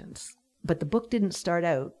manipulations. But the book didn't start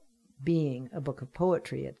out being a book of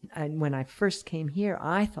poetry. And when I first came here,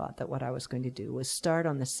 I thought that what I was going to do was start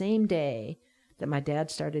on the same day that my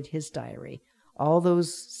dad started his diary, all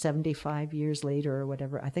those 75 years later or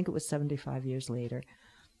whatever, I think it was 75 years later,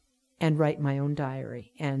 and write my own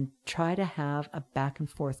diary and try to have a back and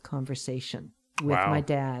forth conversation with my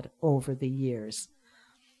dad over the years.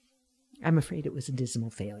 I'm afraid it was a dismal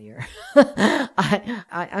failure.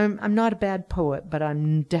 I'm not a bad poet, but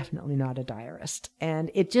I'm definitely not a diarist. And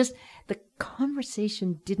the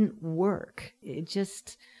conversation didn't work. It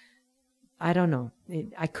just, I don't know.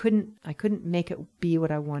 I couldn't make it be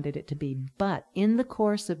what I wanted it to be. But in the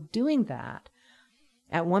course of doing that,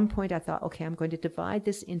 at one point I thought, okay, I'm going to divide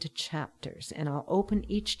this into chapters, and I'll open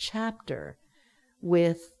each chapter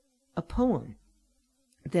with a poem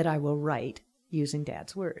that I will write using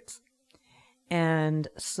Dad's words. And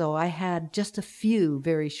so I had just a few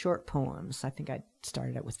very short poems. I think I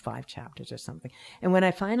started out with 5 chapters or something. And when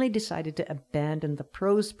I finally decided to abandon the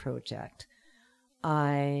prose project,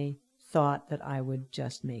 I thought that I would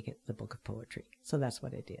just make it the book of poetry. So that's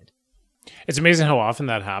what I did. It's amazing how often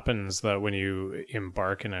that happens, that when you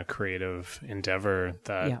embark in a creative endeavor,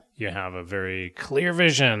 that you have a very clear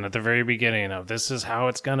vision at the very beginning of this is how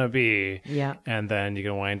it's going to be. Yeah. And then you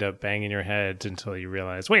can wind up banging your head until you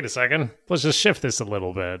realize, wait a second, let's just shift this a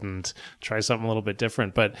little bit and try something a little bit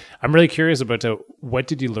different. But I'm really curious about what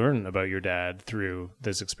did you learn about your dad through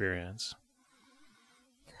this experience?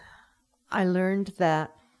 I learned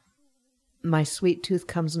that my sweet tooth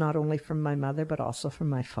comes not only from my mother, but also from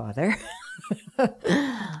my father.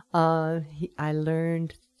 I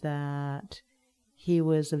learned that he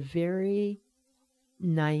was a very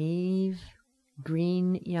naive,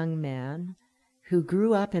 green young man who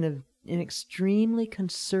grew up in an extremely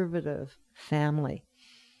conservative family.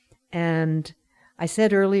 And I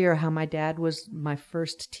said earlier how my dad was my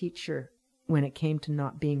first teacher when it came to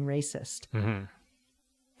not being racist. Mm-hmm.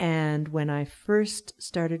 And when I first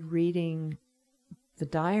started reading the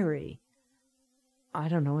diary, I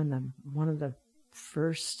don't know, in one of the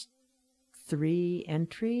first 3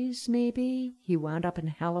 entries, maybe, he wound up in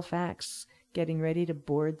Halifax getting ready to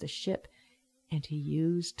board the ship, and he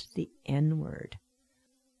used the N-word,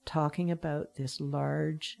 talking about this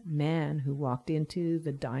large man who walked into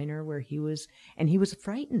the diner where he was, and he was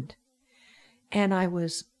frightened. And I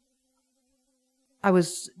was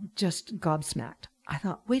just gobsmacked. I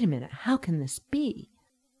thought, wait a minute, how can this be?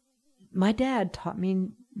 My dad taught me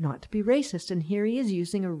not to be racist, and here he is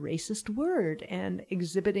using a racist word and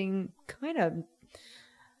exhibiting kind of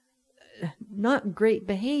not great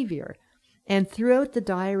behavior. And throughout the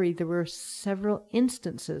diary, there were several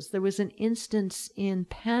instances. There was an instance in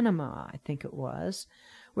Panama, I think it was,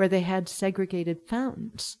 where they had segregated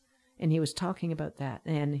fountains. And he was talking about that,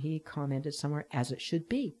 and he commented somewhere, as it should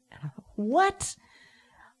be. And I thought, what?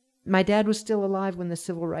 My dad was still alive when the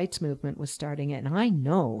civil rights movement was starting, and I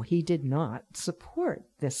know he did not support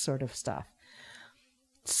this sort of stuff.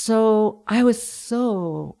 So I was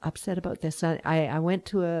so upset about this. I went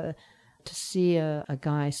to see a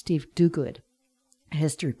guy, Steve Duguid, a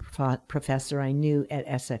history professor I knew at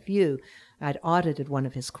SFU. I'd audited one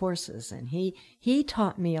of his courses, and he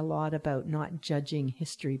taught me a lot about not judging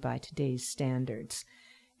history by today's standards.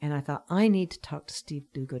 And I thought, I need to talk to Steve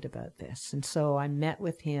Duguid about this. And so I met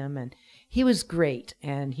with him, and he was great.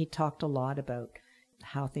 And he talked a lot about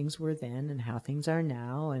how things were then and how things are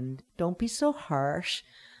now, and don't be so harsh.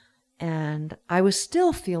 And I was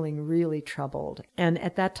still feeling really troubled. And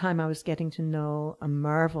at that time, I was getting to know a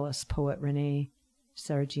marvelous poet, Renee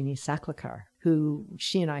Sarajini-Saklakar, who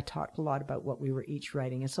she and I talked a lot about what we were each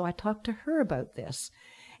writing. And so I talked to her about this.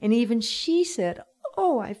 And even she said,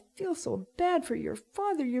 oh, I feel so bad for your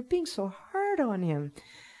father. You're being so hard on him.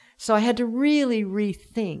 So I had to really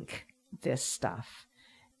rethink this stuff.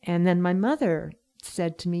 And then my mother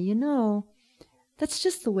said to me, you know, that's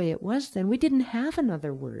just the way it was then. We didn't have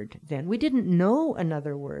another word then. We didn't know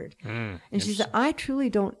another word. And she said, I truly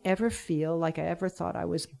don't ever feel like I ever thought I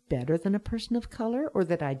was better than a person of color, or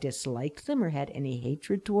that I disliked them or had any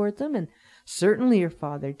hatred toward them. And certainly your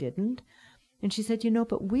father didn't. And she said, you know,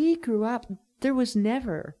 but we grew up, there was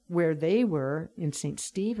never, where they were in St.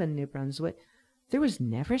 Stephen, New Brunswick, there was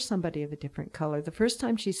never somebody of a different color. The first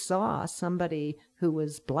time she saw somebody who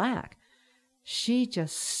was black, she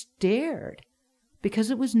just stared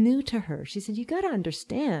because it was new to her. She said, you got to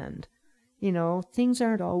understand, you know, things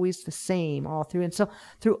aren't always the same all through. And so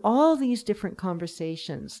through all these different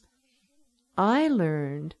conversations, I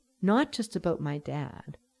learned not just about my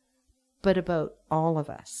dad, but about all of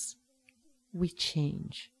us. We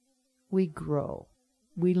change, we grow,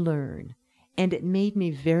 we learn, and it made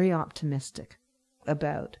me very optimistic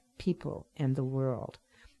about people and the world.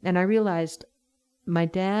 And I realized my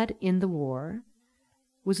dad in the war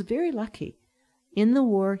was very lucky. In the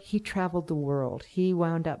war, he traveled the world. He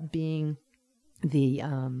wound up being the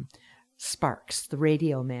Sparks, the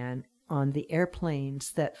radio man, on the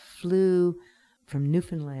airplanes that flew from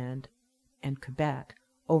Newfoundland and Quebec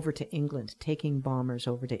over to England, taking bombers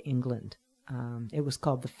over to England. It was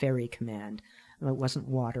called the Ferry Command. It wasn't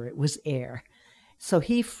water, it was air. So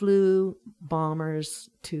he flew bombers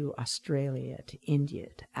to Australia, to India,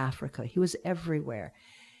 to Africa. He was everywhere.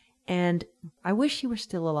 And I wish he were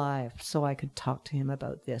still alive so I could talk to him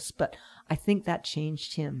about this. But I think that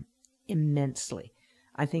changed him immensely.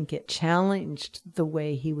 I think it challenged the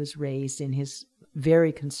way he was raised in his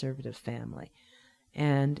very conservative family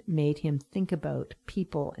and made him think about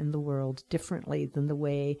people in the world differently than the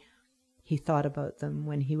way he thought about them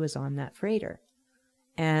when he was on that freighter.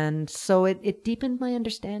 And so it deepened my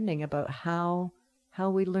understanding about how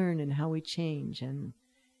we learn and how we change,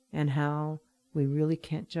 and how we really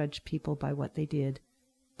can't judge people by what they did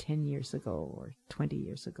 10 years ago or 20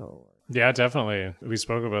 years ago. Yeah, definitely. We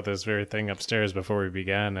spoke about this very thing upstairs before we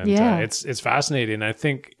began, and yeah. It's fascinating. I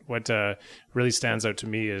think what really stands out to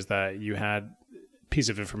me is that you had a piece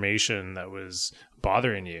of information that was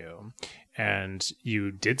bothering you, and you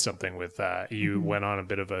did something with that. You went on a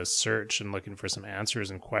bit of a search and looking for some answers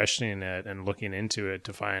and questioning it and looking into it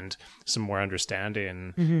to find some more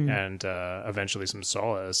understanding and eventually some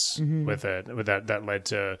solace with it. That led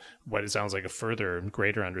to what it sounds like a further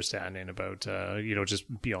greater understanding about,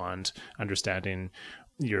 just beyond understanding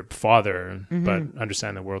your father, but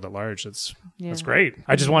understand the world at large. That's great.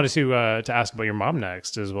 I just wanted to ask about your mom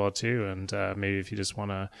next as well too, and maybe if you just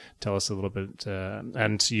want to tell us a little bit.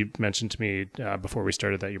 And you mentioned to me before we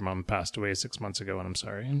started that your mom passed away 6 months ago, and I'm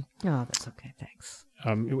sorry. Oh, that's okay. Thanks.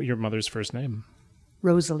 Your mother's first name?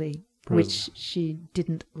 Rosalie, which she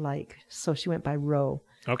didn't like, so she went by Ro.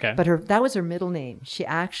 Okay. But that was her middle name. She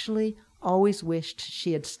actually always wished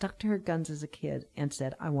she had stuck to her guns as a kid and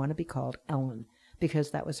said, I want to be called Ellen,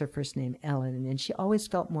 because that was her first name, Ellen. And she always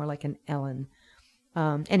felt more like an Ellen.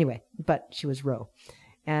 Anyway, but she was Ro.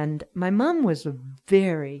 And my mom was a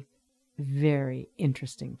very, very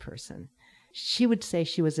interesting person. She would say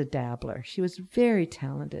she was a dabbler. She was very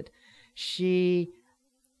talented. She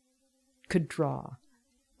could draw.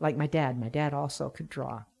 Like my dad. My dad also could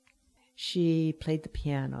draw. She played the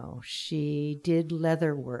piano. She did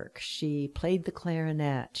leather work. She played the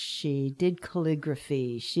clarinet. She did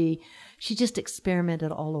calligraphy. She just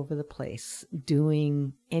experimented all over the place,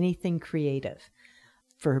 doing anything creative.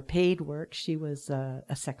 For her paid work, she was a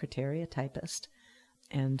secretary, a typist,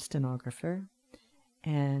 and stenographer.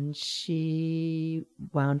 And she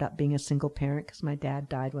wound up being a single parent because my dad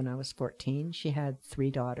died when I was 14. She had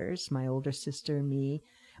 3 daughters, my older sister, me,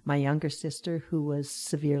 my younger sister, who was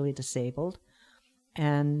severely disabled,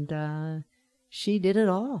 and she did it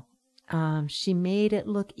all. She made it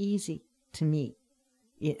look easy to me,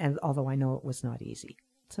 and although I know it was not easy.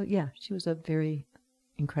 So yeah, she was a very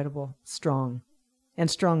incredible,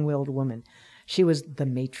 strong-willed woman. She was the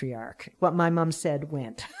matriarch. What my mom said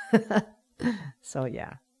went. So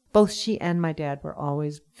yeah, both she and my dad were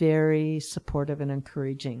always very supportive and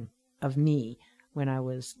encouraging of me. When I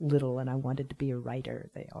was little and I wanted to be a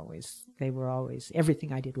writer, they were always,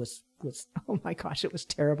 everything I did was, oh my gosh, it was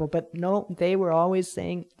terrible. But no, they were always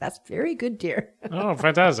saying, that's very good, dear. Oh,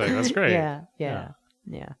 fantastic. That's great. Yeah.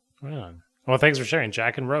 Right on. Well, thanks for sharing,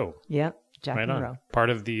 Jack and Ro. Yep, Jack right and on. Ro. Part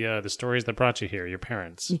of the stories that brought you here, your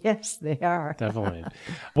parents. Yes, they are. Definitely.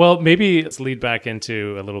 Well, maybe let's lead back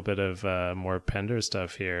into a little bit of more Pender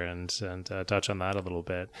stuff here and touch on that a little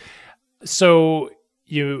bit. So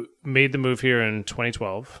you made the move here in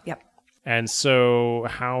 2012. Yep. And so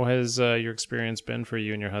how has your experience been for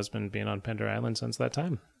you and your husband being on Pender Island since that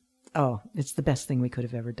time? Oh, it's the best thing we could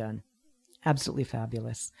have ever done. Absolutely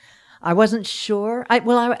fabulous. I wasn't sure. I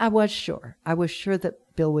was sure. I was sure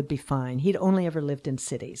that Bill would be fine. He'd only ever lived in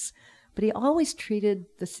cities, but he always treated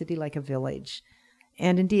the city like a village.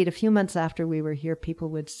 And indeed, a few months after we were here, people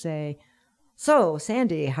would say, so,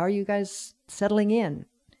 Sandy, how are you guys settling in?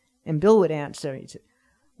 And Bill would answer, he'd say,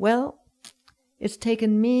 well, it's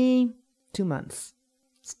taken me 2 months.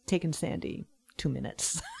 It's taken Sandy 2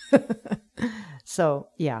 minutes. So,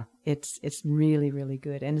 yeah, it's really, really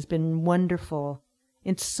good. And it's been wonderful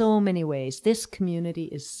in so many ways. This community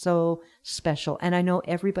is so special. And I know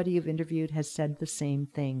everybody you've interviewed has said the same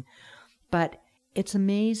thing. But it's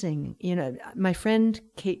amazing. You know, my friend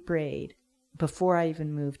Kate Braid, before I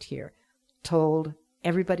even moved here, told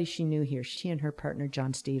everybody she knew here, she and her partner,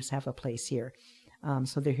 John Steves, have a place here.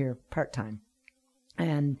 So they're here part-time.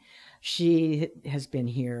 And she has been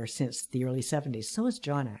here since the early 70s. So has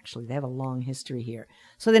John, actually. They have a long history here.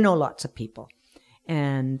 So they know lots of people.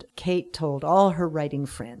 And Kate told all her writing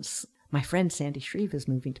friends, my friend Sandy Shreve is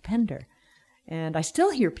moving to Pender. And I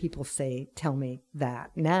still hear people tell me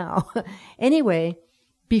that now. Anyway,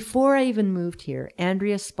 before I even moved here,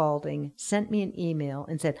 Andrea Spalding sent me an email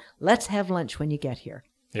and said, let's have lunch when you get here.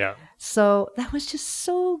 Yeah. So that was just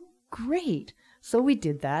so great. So we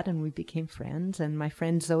did that, and we became friends. And my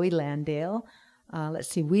friend Zoe Landale,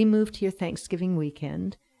 we moved here Thanksgiving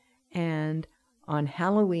weekend. And on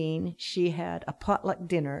Halloween, she had a potluck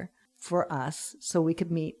dinner for us so we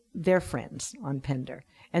could meet their friends on Pender.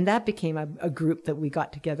 And that became a group that we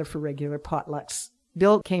got together for regular potlucks.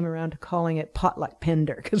 Bill came around to calling it Potluck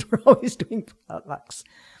Pender because we're always doing potlucks.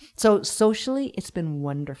 So socially, it's been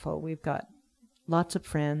wonderful. We've got lots of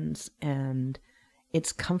friends, and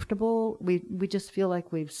it's comfortable. We just feel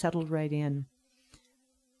like we've settled right in.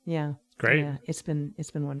 Yeah. Great. Yeah, it's been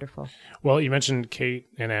wonderful. Well, you mentioned Kate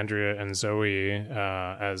and Andrea and Zoe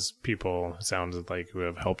as people sounded like who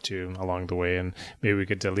have helped you along the way, and maybe we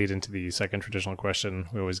could lead into the second traditional question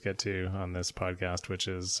we always get to on this podcast, which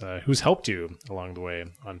is who's helped you along the way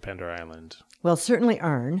on Pender Island? Well, certainly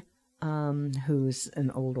Arn, who's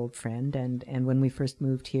an old friend, and when we first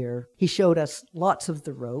moved here, he showed us lots of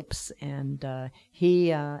the ropes, and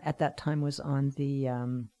he at that time was on the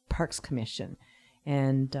Parks Commission.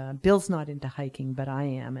 And Bill's not into hiking, but I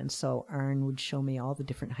am. And so Arn would show me all the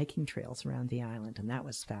different hiking trails around the island, and that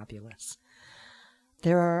was fabulous.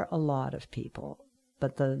 There are a lot of people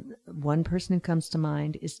but the one person who comes to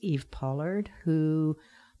mind is Eve Pollard, who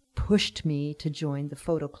pushed me to join the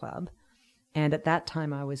photo club. And at that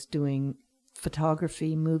time, I was doing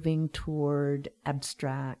photography, moving toward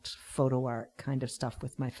abstract photo art kind of stuff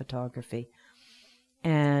with my photography.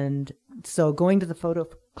 And so going to the photo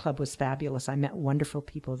club was fabulous. I met wonderful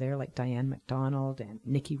people there like Diane McDonald and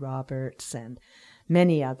Nikki Roberts and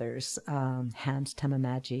many others, Hans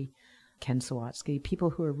Temamaji, Ken Sawatsky,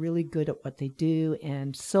 people who are really good at what they do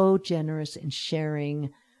and so generous in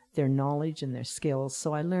sharing their knowledge and their skills.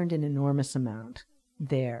 So I learned an enormous amount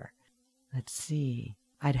there. Let's see.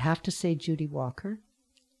 I'd have to say Judy Walker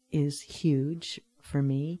is huge for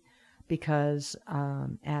me because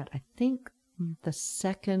at, I think, the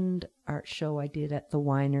second art show I did at the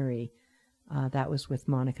winery, that was with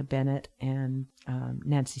Monica Bennett and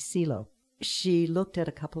Nancy Silo. She looked at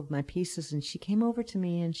a couple of my pieces and she came over to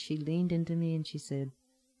me and she leaned into me and she said,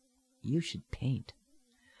 "You should paint."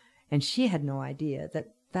 And she had no idea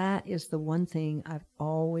that that is the one thing I've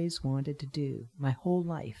always wanted to do my whole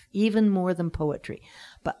life, even more than poetry.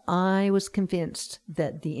 But I was convinced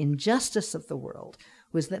that the injustice of the world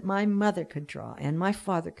was that my mother could draw and my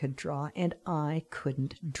father could draw and I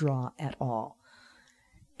couldn't draw at all.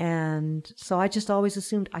 And so I just always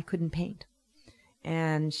assumed I couldn't paint.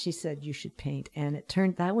 And she said, "You should paint." And it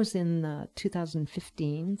turned, that was in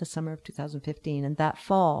 2015, the summer of 2015. And that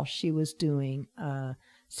fall, she was doing a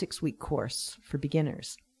 6-week course for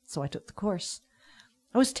beginners. So I took the course.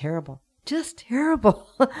 I was terrible, just terrible.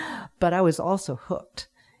 But I was also hooked.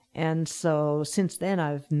 And so since then,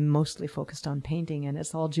 I've mostly focused on painting, and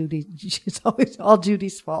it's all Judy. It's always all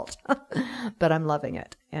Judy's fault. But I'm loving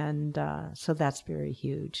it. And so that's very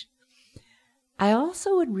huge. I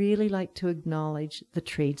also would really like to acknowledge the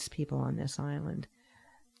tradespeople on this island.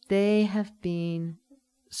 They have been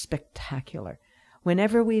spectacular.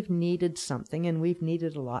 Whenever we've needed something, and we've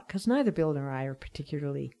needed a lot, because neither Bill nor I are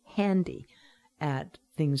particularly handy at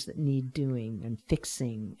things that need doing and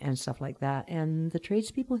fixing and stuff like that. And the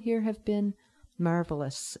tradespeople here have been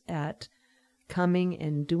marvelous at coming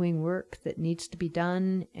and doing work that needs to be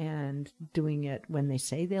done and doing it when they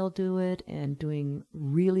say they'll do it and doing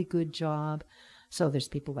really good job. So there's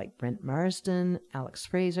people like Brent Marsden, Alex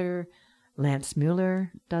Fraser, Lance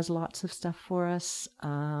Mueller does lots of stuff for us.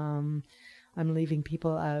 I'm leaving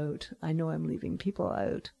people out. I know I'm leaving people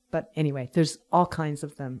out. But anyway, there's all kinds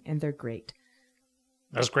of them, and they're great.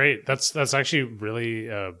 That's great. That's actually really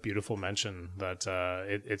a beautiful mention that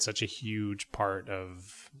it's such a huge part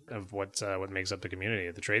of what makes up the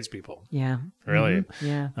community, the tradespeople. Yeah. Really. Mm-hmm.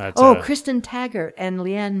 Yeah. That, Kristen Taggart and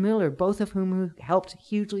Leanne Mueller, both of whom helped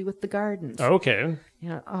hugely with the gardens. Okay.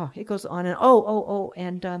 Yeah. It goes on.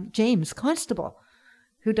 And and James Constable,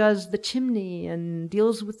 who does the chimney and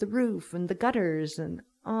deals with the roof and the gutters and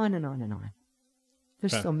on and on and on.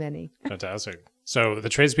 There's so many. Fantastic. So the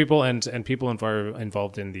tradespeople and people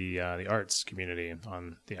involved in the arts community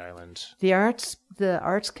on the island. The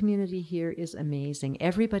arts community here is amazing.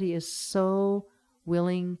 Everybody is so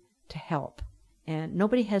willing to help, and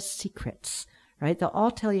nobody has secrets, right? They'll all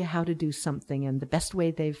tell you how to do something and the best way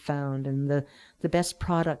they've found and the best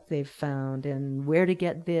product they've found and where to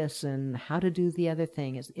get this and how to do the other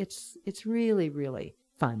thing. It's really, really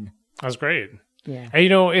fun. That's great. Yeah.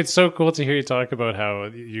 And it's so cool to hear you talk about how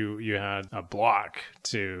you had a block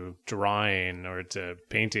to drawing or to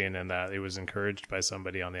painting and that it was encouraged by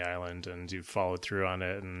somebody on the island and you followed through on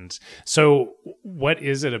it. And so what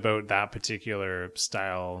is it about that particular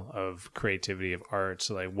style of creativity of art?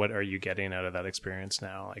 So like, what are you getting out of that experience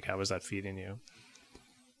now? Like, how is that feeding you?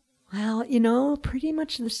 Well, pretty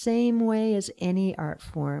much the same way as any art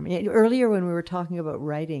form. Earlier when we were talking about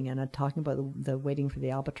writing and talking about the Waiting for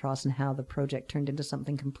the Albatross and how the project turned into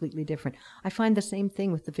something completely different, I find the same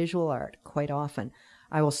thing with the visual art quite often.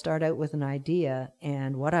 I will start out with an idea,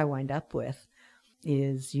 and what I wind up with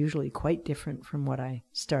is usually quite different from what I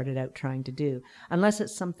started out trying to do, unless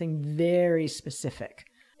it's something very specific.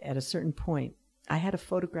 At a certain point, I had a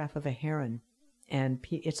photograph of a heron, and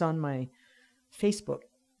it's on my Facebook,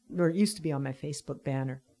 or it used to be on my Facebook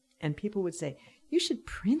banner, and people would say, "You should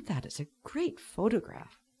print that. It's a great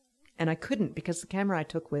photograph." And I couldn't because the camera I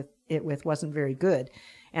took with wasn't very good,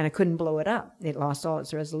 and I couldn't blow it up. It lost all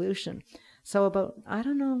its resolution. So about,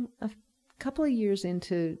 a couple of years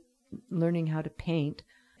into learning how to paint,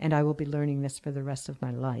 and I will be learning this for the rest of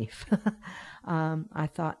my life, I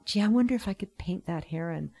thought, gee, I wonder if I could paint that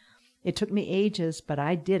heron. It took me ages, but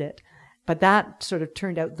I did it. But that sort of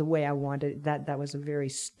turned out the way I wanted. That was a very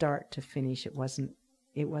start to finish. It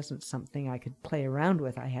wasn't something I could play around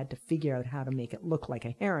with. I had to figure out how to make it look like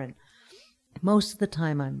a heron. Most of the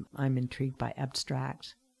time I'm intrigued by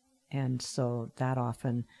abstract And so that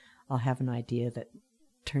often I'll have an idea that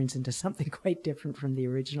turns into something quite different from the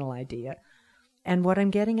original idea. And what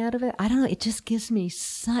I'm getting out of it, I don't know, it just gives me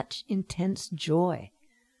such intense joy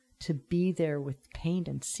to be there with paint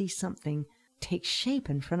and see something take shape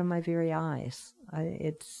in front of my very eyes.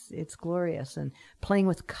 It's glorious. And playing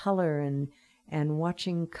with color and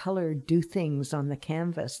watching color do things on the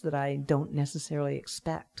canvas that I don't necessarily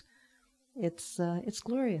expect. It's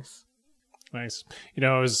glorious. Nice.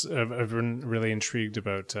 I've been really intrigued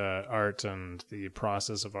about art and the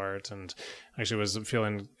process of art, and actually was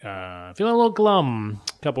feeling a little glum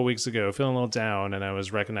a couple weeks ago, feeling a little down, and I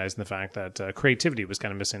was recognizing the fact that creativity was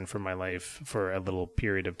kind of missing from my life for a little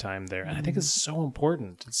period of time there. And I think it's so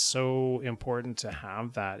important. It's so important to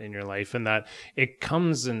have that in your life, and that it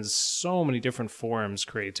comes in so many different forms,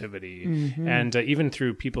 creativity, and even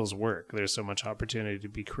through people's work, there's so much opportunity to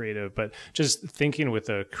be creative. But just thinking with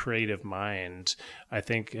a creative mind, I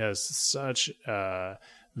think has such a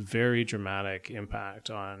very dramatic impact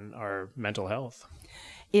on our mental health.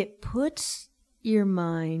 It puts your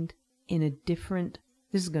mind in a different,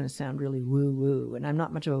 this is going to sound really woo-woo, and I'm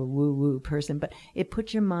not much of a woo-woo person, but it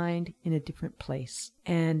puts your mind in a different place.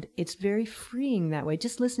 And it's very freeing that way.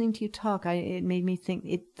 Just listening to you talk, it made me think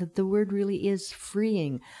that the word really is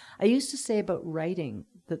freeing. I used to say about writing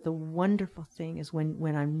that the wonderful thing is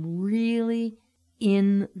when I'm really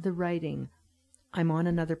in the writing, I'm on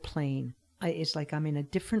another plane. It's like I'm in a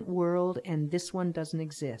different world and this one doesn't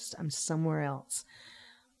exist. I'm somewhere else.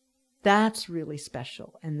 That's really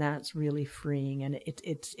special and that's really freeing, and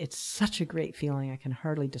it's such a great feeling I can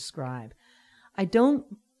hardly describe. I don't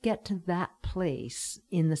get to that place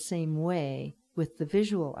in the same way with the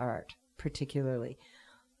visual art particularly,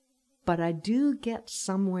 but I do get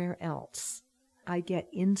somewhere else. I get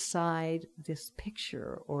inside this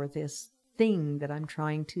picture or this thing that I'm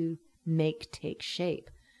trying to make take shape.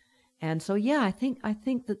 And so, yeah, I think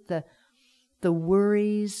that the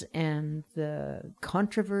worries and the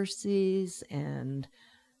controversies and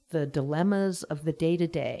the dilemmas of the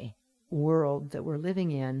day-to-day world that we're living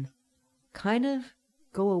in kind of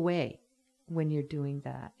go away when you're doing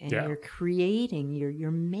that. And you're creating, you're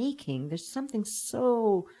making. There's something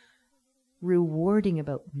so rewarding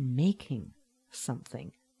about making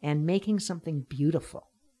something and making something beautiful.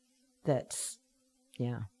 That's,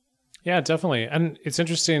 yeah. Yeah, definitely. And it's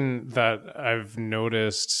interesting that I've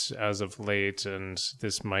noticed as of late, and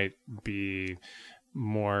this might be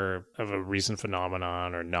more of a recent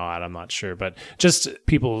phenomenon or not, I'm not sure, but just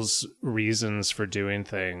people's reasons for doing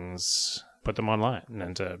things, put them online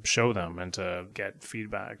and to show them and to get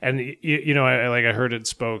feedback. And, I heard it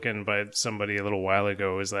spoken by somebody a little while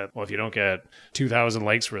ago is that, well, if you don't get 2,000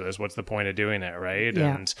 likes for this, what's the point of doing it, right?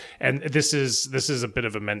 Yeah. And this is a bit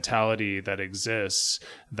of a mentality that exists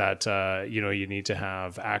that, you need to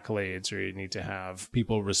have accolades or you need to have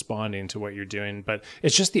people responding to what you're doing. But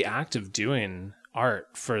it's just the act of doing art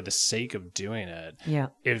for the sake of doing it. Yeah.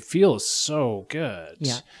 It feels so good.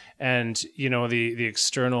 Yeah. And, the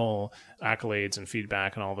external accolades and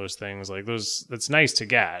feedback and all those things, like those, that's nice to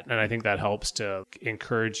get. And I think that helps to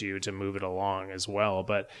encourage you to move it along as well.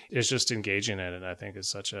 But it's just engaging in it. I think is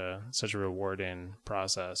such a rewarding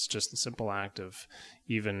process. Just the simple act of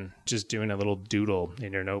even just doing a little doodle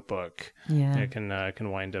in your notebook. Yeah. It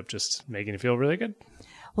can wind up just making you feel really good.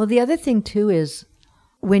 Well, the other thing too is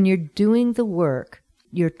when you're doing the work,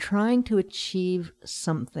 you're trying to achieve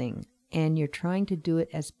something and you're trying to do it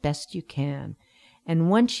as best you can. And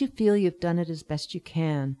once you feel you've done it as best you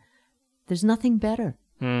can, there's nothing better.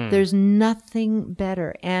 There's nothing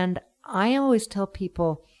better. And I always tell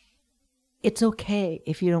people, it's okay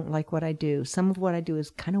if you don't like what I do. Some of what I do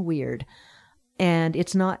is kind of weird and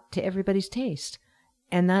it's not to everybody's taste.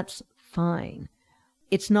 And that's fine.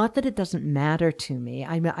 It's not that it doesn't matter to me.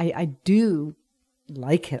 I do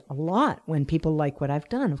like it a lot when people like what I've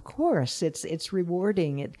done. Of course, it's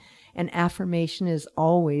rewarding. And affirmation is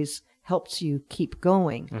always helps you keep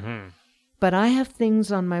going. Mm-hmm. But I have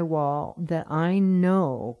things on my wall that I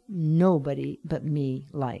know nobody but me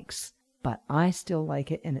likes, but I still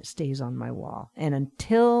like it and it stays on my wall. And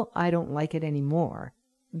until I don't like it anymore,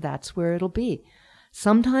 that's where it'll be.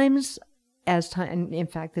 Sometimes as time, and in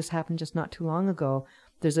fact, this happened just not too long ago.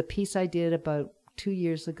 There's a piece I did about 2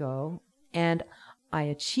 years ago and I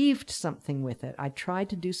achieved something with it. I tried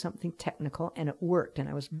to do something technical and it worked and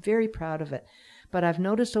I was very proud of it. But I've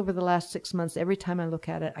noticed over the last 6 months, every time I look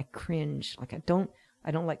at it, I cringe. Like I don't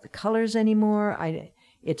like the colors anymore.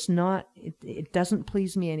 It doesn't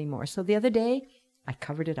please me anymore. So the other day I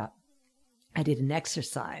covered it up. I did an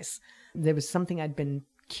exercise. There was something I'd been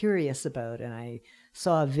curious about and I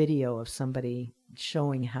saw a video of somebody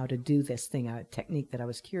showing how to do this thing, a technique that I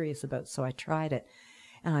was curious about. So I tried it,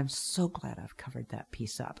 and I'm so glad I've covered that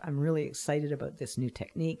piece up. I'm really excited about this new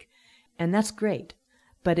technique, and that's great.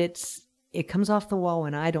 But it comes off the wall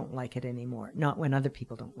when I don't like it anymore, not when other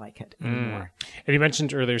people don't like it anymore. And you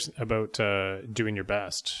mentioned earlier about doing your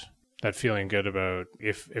best, that feeling good about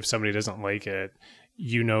if somebody doesn't like it,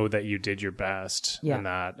 you know that you did your best in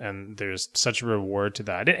that, and there's such a reward to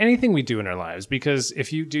that. Anything we do in our lives, because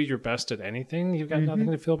if you do your best at anything, you've got nothing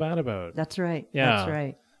to feel bad about. That's right. Yeah. That's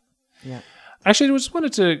right. Yeah. Actually, I just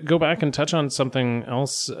wanted to go back and touch on something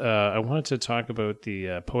else. I wanted to talk about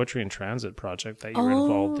the Poetry in Transit project that you were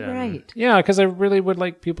involved in. Right. Yeah, because I really would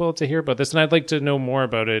like people to hear about this, and I'd like to know more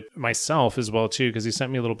about it myself as well, too, because he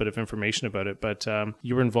sent me a little bit of information about it. But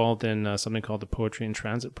you were involved in something called the Poetry in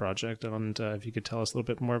Transit project, and if you could tell us a little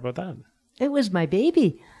bit more about that. It was my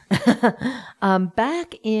baby.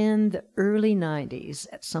 Back in the early 90s,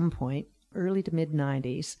 at some point, early to mid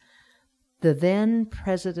 90s, the then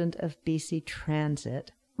president of BC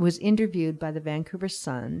Transit was interviewed by the Vancouver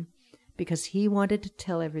Sun because he wanted to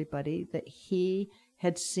tell everybody that he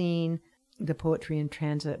had seen the Poetry in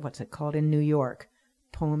Transit, what's it called, in New York,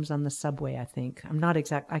 Poems on the Subway, I think. I'm not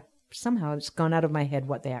exact. Somehow it's gone out of my head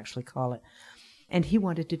what they actually call it. And he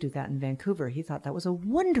wanted to do that in Vancouver. He thought that was a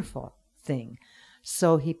wonderful thing.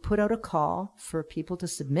 So he put out a call for people to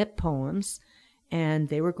submit poems, and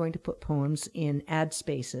they were going to put poems in ad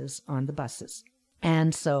spaces on the buses.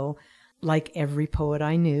 And so, like every poet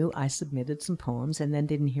I knew, I submitted some poems and then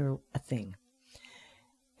didn't hear a thing.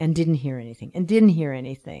 And didn't hear anything. And didn't hear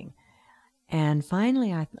anything. And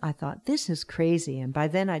finally, I thought, this is crazy. And by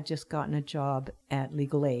then, I'd just gotten a job at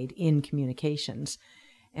Legal Aid in communications.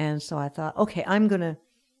 And so I thought, okay,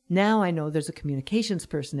 now I know there's a communications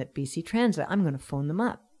person at BC Transit. I'm going to phone them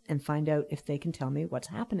up and find out if they can tell me what's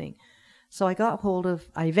happening. So I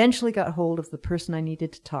eventually got hold of the person I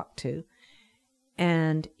needed to talk to,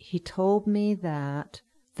 and he told me that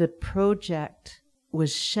the project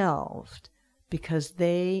was shelved because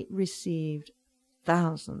they received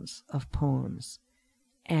thousands of poems,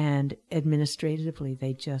 and administratively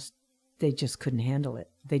they just couldn't handle it.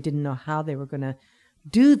 They didn't know how they were going to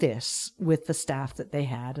do this with the staff that they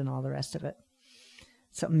had and all the rest of it.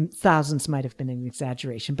 So thousands might have been an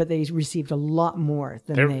exaggeration, but they received a lot more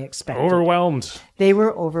than they expected. They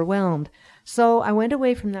were overwhelmed. So I went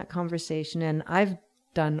away from that conversation, and I've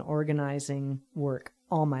done organizing work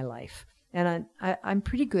all my life, and I'm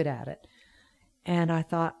pretty good at it. And I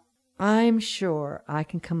thought, I'm sure I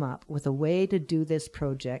can come up with a way to do this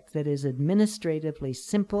project that is administratively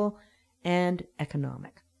simple and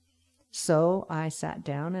economic. So I sat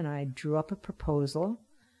down and I drew up a proposal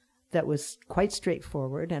that was quite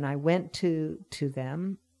straightforward, and I went to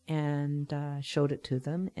them and showed it to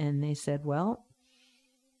them, and they said, well,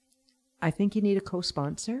 I think you need a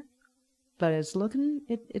co-sponsor, but it's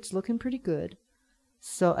looking pretty good.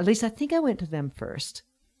 So at least I think I went to them first.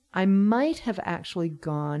 I might have actually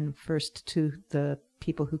gone first to the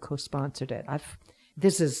people who co-sponsored it.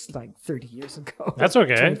 This is like 30 years ago. That's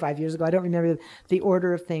okay. 25 years ago. I don't remember the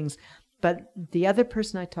order of things. But the other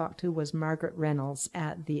person I talked to was Margaret Reynolds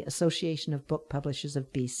at the Association of Book Publishers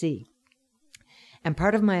of BC. And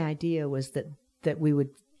part of my idea was that we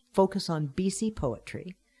would focus on BC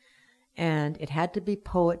poetry. And it had to be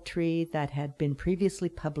poetry that had been previously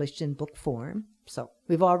published in book form. So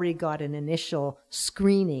we've already got an initial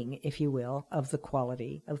screening, if you will, of the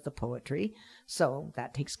quality of the poetry. So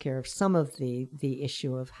that takes care of some of the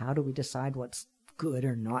issue of how do we decide what's good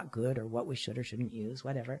or not good, or what we should or shouldn't use,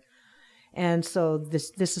 whatever. And so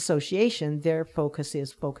this association, their focus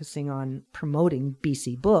is focusing on promoting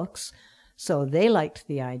BC books. So they liked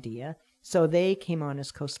the idea. So they came on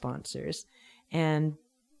as co-sponsors. And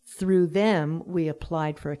through them, we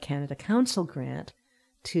applied for a Canada Council grant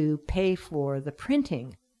to pay for the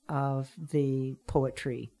printing of the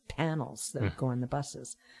poetry panels that would go on the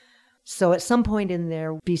buses. So at some point in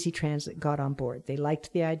there, BC Transit got on board. They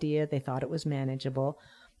liked the idea. They thought it was manageable.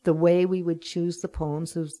 The way we would choose the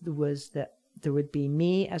poems was that there would be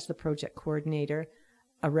me as the project coordinator,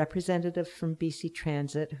 a representative from BC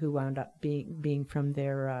Transit who wound up being from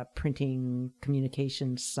their printing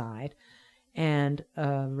communications side, and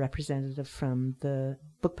a representative from the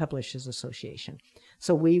Book Publishers Association.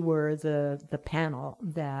 So we were the panel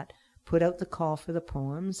that put out the call for the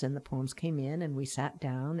poems, and the poems came in, and we sat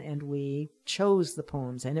down and we chose the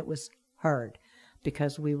poems, and it was hard,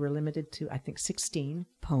 because we were limited to, I think, 16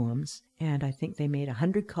 poems, and I think they made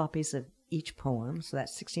 100 copies of each poem, so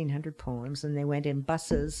that's 1,600 poems, and they went in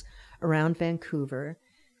buses around Vancouver,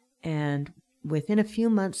 and within a few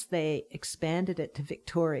months they expanded it to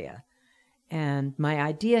Victoria, And my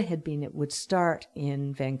idea had been it would start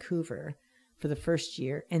in Vancouver for the first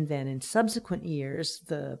year, and then in subsequent years,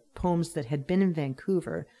 the poems that had been in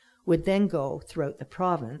Vancouver would then go throughout the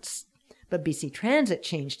province. But BC Transit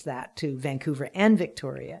changed that to Vancouver and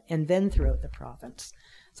Victoria, and then throughout the province.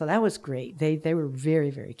 So that was great. They were very,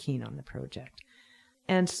 very keen on the project.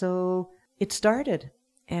 And so it started,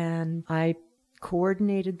 and I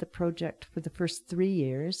coordinated the project for the first 3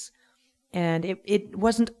 years. And it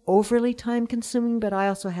wasn't overly time-consuming, but I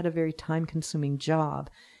also had a very time-consuming job.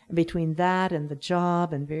 And between that and the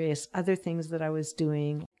job and various other things that I was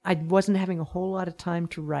doing, I wasn't having a whole lot of time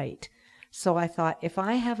to write. So I thought, if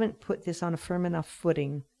I haven't put this on a firm enough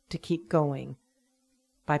footing to keep going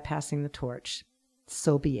by passing the torch,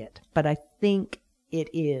 so be it. But I think it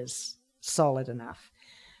is solid enough.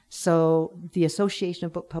 So the Association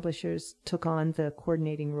of Book Publishers took on the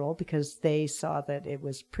coordinating role because they saw that it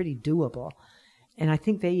was pretty doable. And I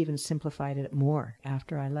think they even simplified it more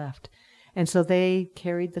after I left. And so they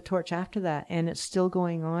carried the torch after that, and it's still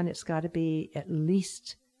going on. It's got to be at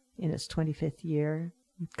least in its 25th year,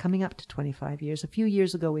 coming up to 25 years. A few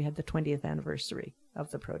years ago, we had the 20th anniversary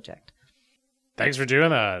of the project. Thanks for doing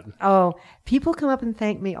that. Oh, people come up and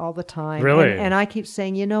thank me all the time. Really? And I keep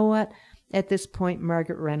saying, you know what? At this point,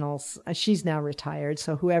 Margaret Reynolds, she's now retired,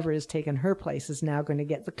 so whoever has taken her place is now going to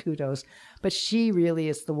get the kudos. But she really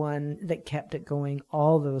is the one that kept it going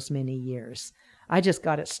all those many years. I just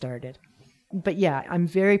got it started. But yeah, I'm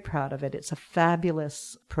very proud of it. It's a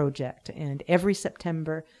fabulous project. And every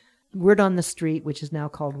September, Word on the Street, which is now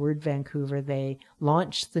called Word Vancouver, they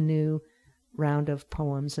launch the new round of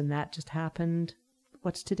poems, and that just happened.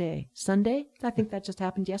 What's today? Sunday? I think that just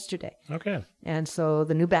happened yesterday. Okay. And so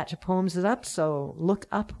the new batch of poems is up. So look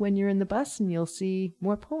up when you're in the bus and you'll see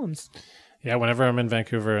more poems. Yeah, whenever I'm in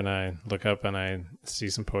Vancouver and I look up and I see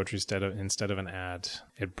some poetry instead of an ad,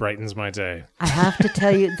 it brightens my day. I have to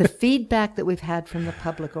tell you, the feedback that we've had from the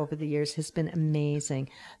public over the years has been amazing.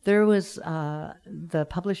 There was the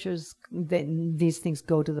publishers, these things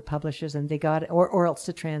go to the publishers and they got it, or else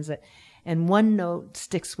to transit. And one note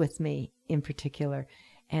sticks with me in particular,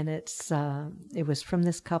 and it was from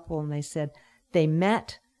this couple, and they said they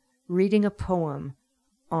met reading a poem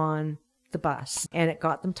on the bus, and it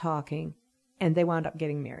got them talking, and they wound up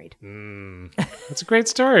getting married. That's a great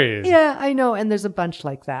story. Yeah, I know, and there's a bunch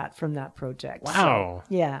like that from that project. Wow.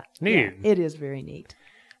 So, yeah. Neat. Yeah, it is very neat.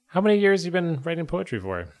 How many years have you been writing poetry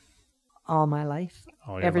for? All my life.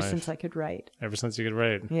 All your Ever life. since I could write. Ever since you could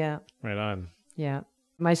write? Yeah. Right on. Yeah.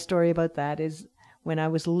 My story about that is when I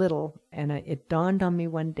was little, and it dawned on me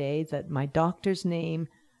one day that my doctor's name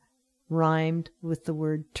rhymed with the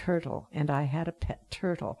word turtle, and I had a pet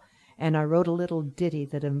turtle. And I wrote a little ditty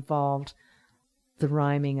that involved the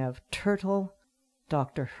rhyming of turtle,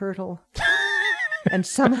 Dr. Hurtle, and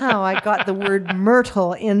somehow I got the word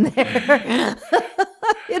myrtle in there.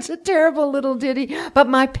 It's a terrible little ditty, but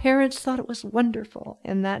my parents thought it was wonderful,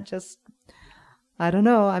 and that just... I don't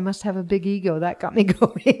know. I must have a big ego. That got me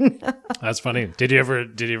going. That's funny. Did you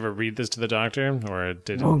ever read this to the doctor, or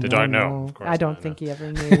did the doctor? No, of course I don't not, think he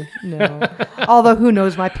ever knew. No. Although who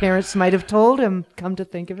knows? My parents might have told him. Come to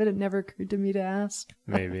think of it, it never occurred to me to ask.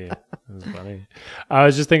 Maybe. That's funny. I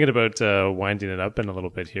was just thinking about winding it up in a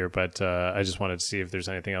little bit here, but I just wanted to see if there's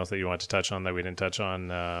anything else that you want to touch on that we didn't touch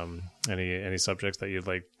on. Any subjects that you'd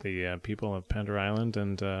like the people of Pender Island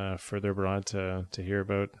and further abroad to hear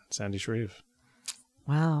about Sandy Shreve.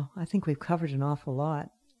 Wow, I think we've covered an awful lot.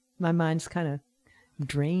 My mind's kind of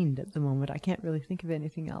drained at the moment. I can't really think of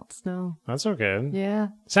anything else. No. That's okay. Yeah.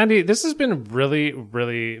 Sandy, this has been really,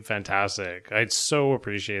 really fantastic. I so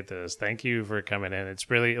appreciate this. Thank you for coming in. It's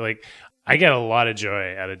really I get a lot of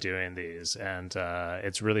joy out of doing these, and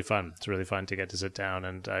it's really fun. It's really fun to get to sit down,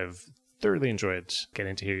 and I've thoroughly enjoyed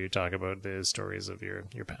getting to hear you talk about the stories of your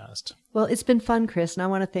past. Well, it's been fun, Chris, and I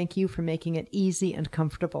want to thank you for making it easy and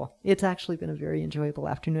comfortable. It's actually been a very enjoyable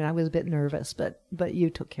afternoon. I was a bit nervous, but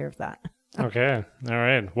you took care of that. Okay. All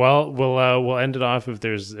right. Well, we'll end it off if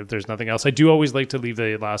there's nothing else. I do always like to leave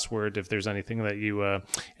the last word if there's anything that you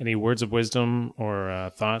any words of wisdom or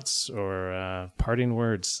thoughts or parting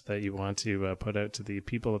words that you want to put out to the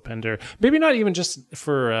people of Pender. Maybe not even just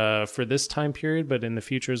for this time period, but in the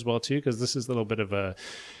future as well too, because this is a little bit of a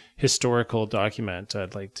historical document.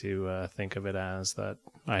 I'd like to think of it as that.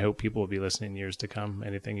 I hope people will be listening years to come.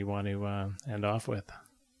 Anything you want to end off with?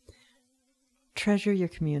 Treasure your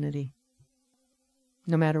community.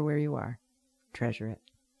 No matter where you are, treasure it.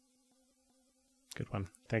 Good one.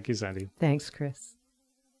 Thank you, Sandy. Thanks, Chris.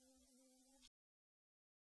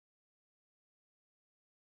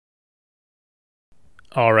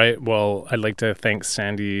 All right. Well, I'd like to thank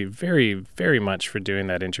Sandy very, very much for doing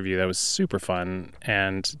that interview. That was super fun.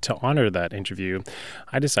 And to honor that interview,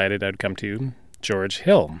 I decided I'd come to George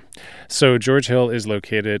Hill. So George Hill is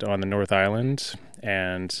located on the North Island.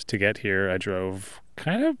 And to get here, I drove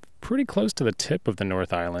kind of pretty close to the tip of the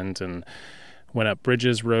North Island and went up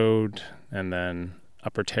Bridges Road and then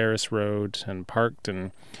Upper Terrace Road and parked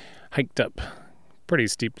and hiked up pretty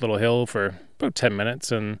steep little hill for about 10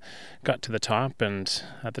 minutes and got to the top. And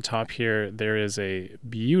at the top here, there is a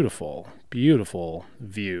beautiful, beautiful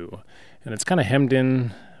view. And it's kind of hemmed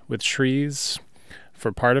in with trees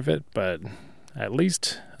for part of it, but at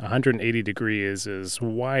least 180 degrees is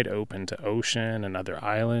wide open to ocean and other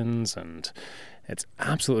islands. And it's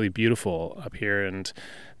absolutely beautiful up here. And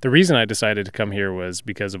the reason I decided to come here was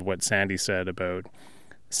because of what Sandy said about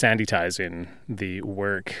sanitizing the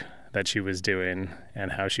work that she was doing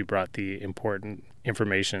and how she brought the important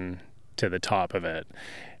information to the top of it.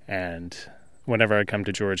 And whenever I come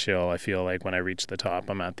to George Hill, I feel like when I reach the top,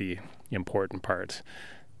 I'm at the important part,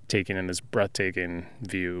 taking in this breathtaking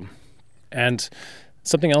view. And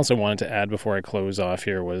something else I wanted to add before I close off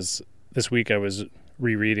here was this week I was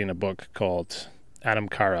rereading a book called Adam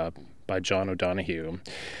Cara by John O'Donohue.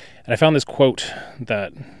 And I found this quote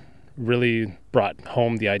that really brought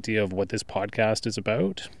home the idea of what this podcast is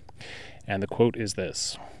about. And the quote is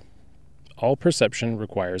this: "All perception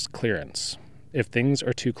requires clearance. If things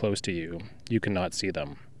are too close to you, you cannot see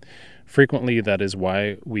them. Frequently, that is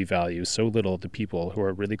why we value so little the people who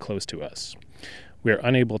are really close to us. We are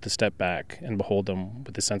unable to step back and behold them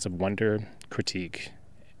with the sense of wonder, critique,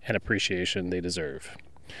 and appreciation they deserve.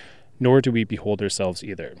 Nor do we behold ourselves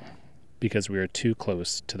either, because we are too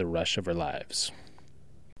close to the rush of our lives."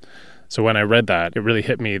 So when I read that, it really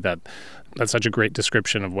hit me that that's such a great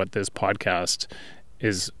description of what this podcast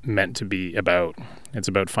is meant to be about. It's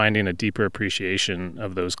about finding a deeper appreciation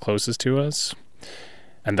of those closest to us,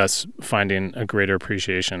 and thus finding a greater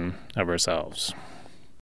appreciation of ourselves.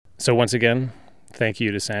 So once again, thank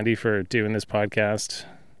you to Sandy for doing this podcast.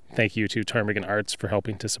 Thank you to Ptarmigan Arts for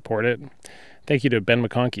helping to support it. Thank you to Ben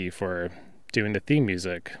McConkey for doing the theme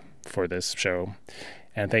music for this show.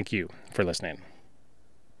 And thank you for listening.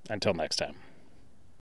 Until next time.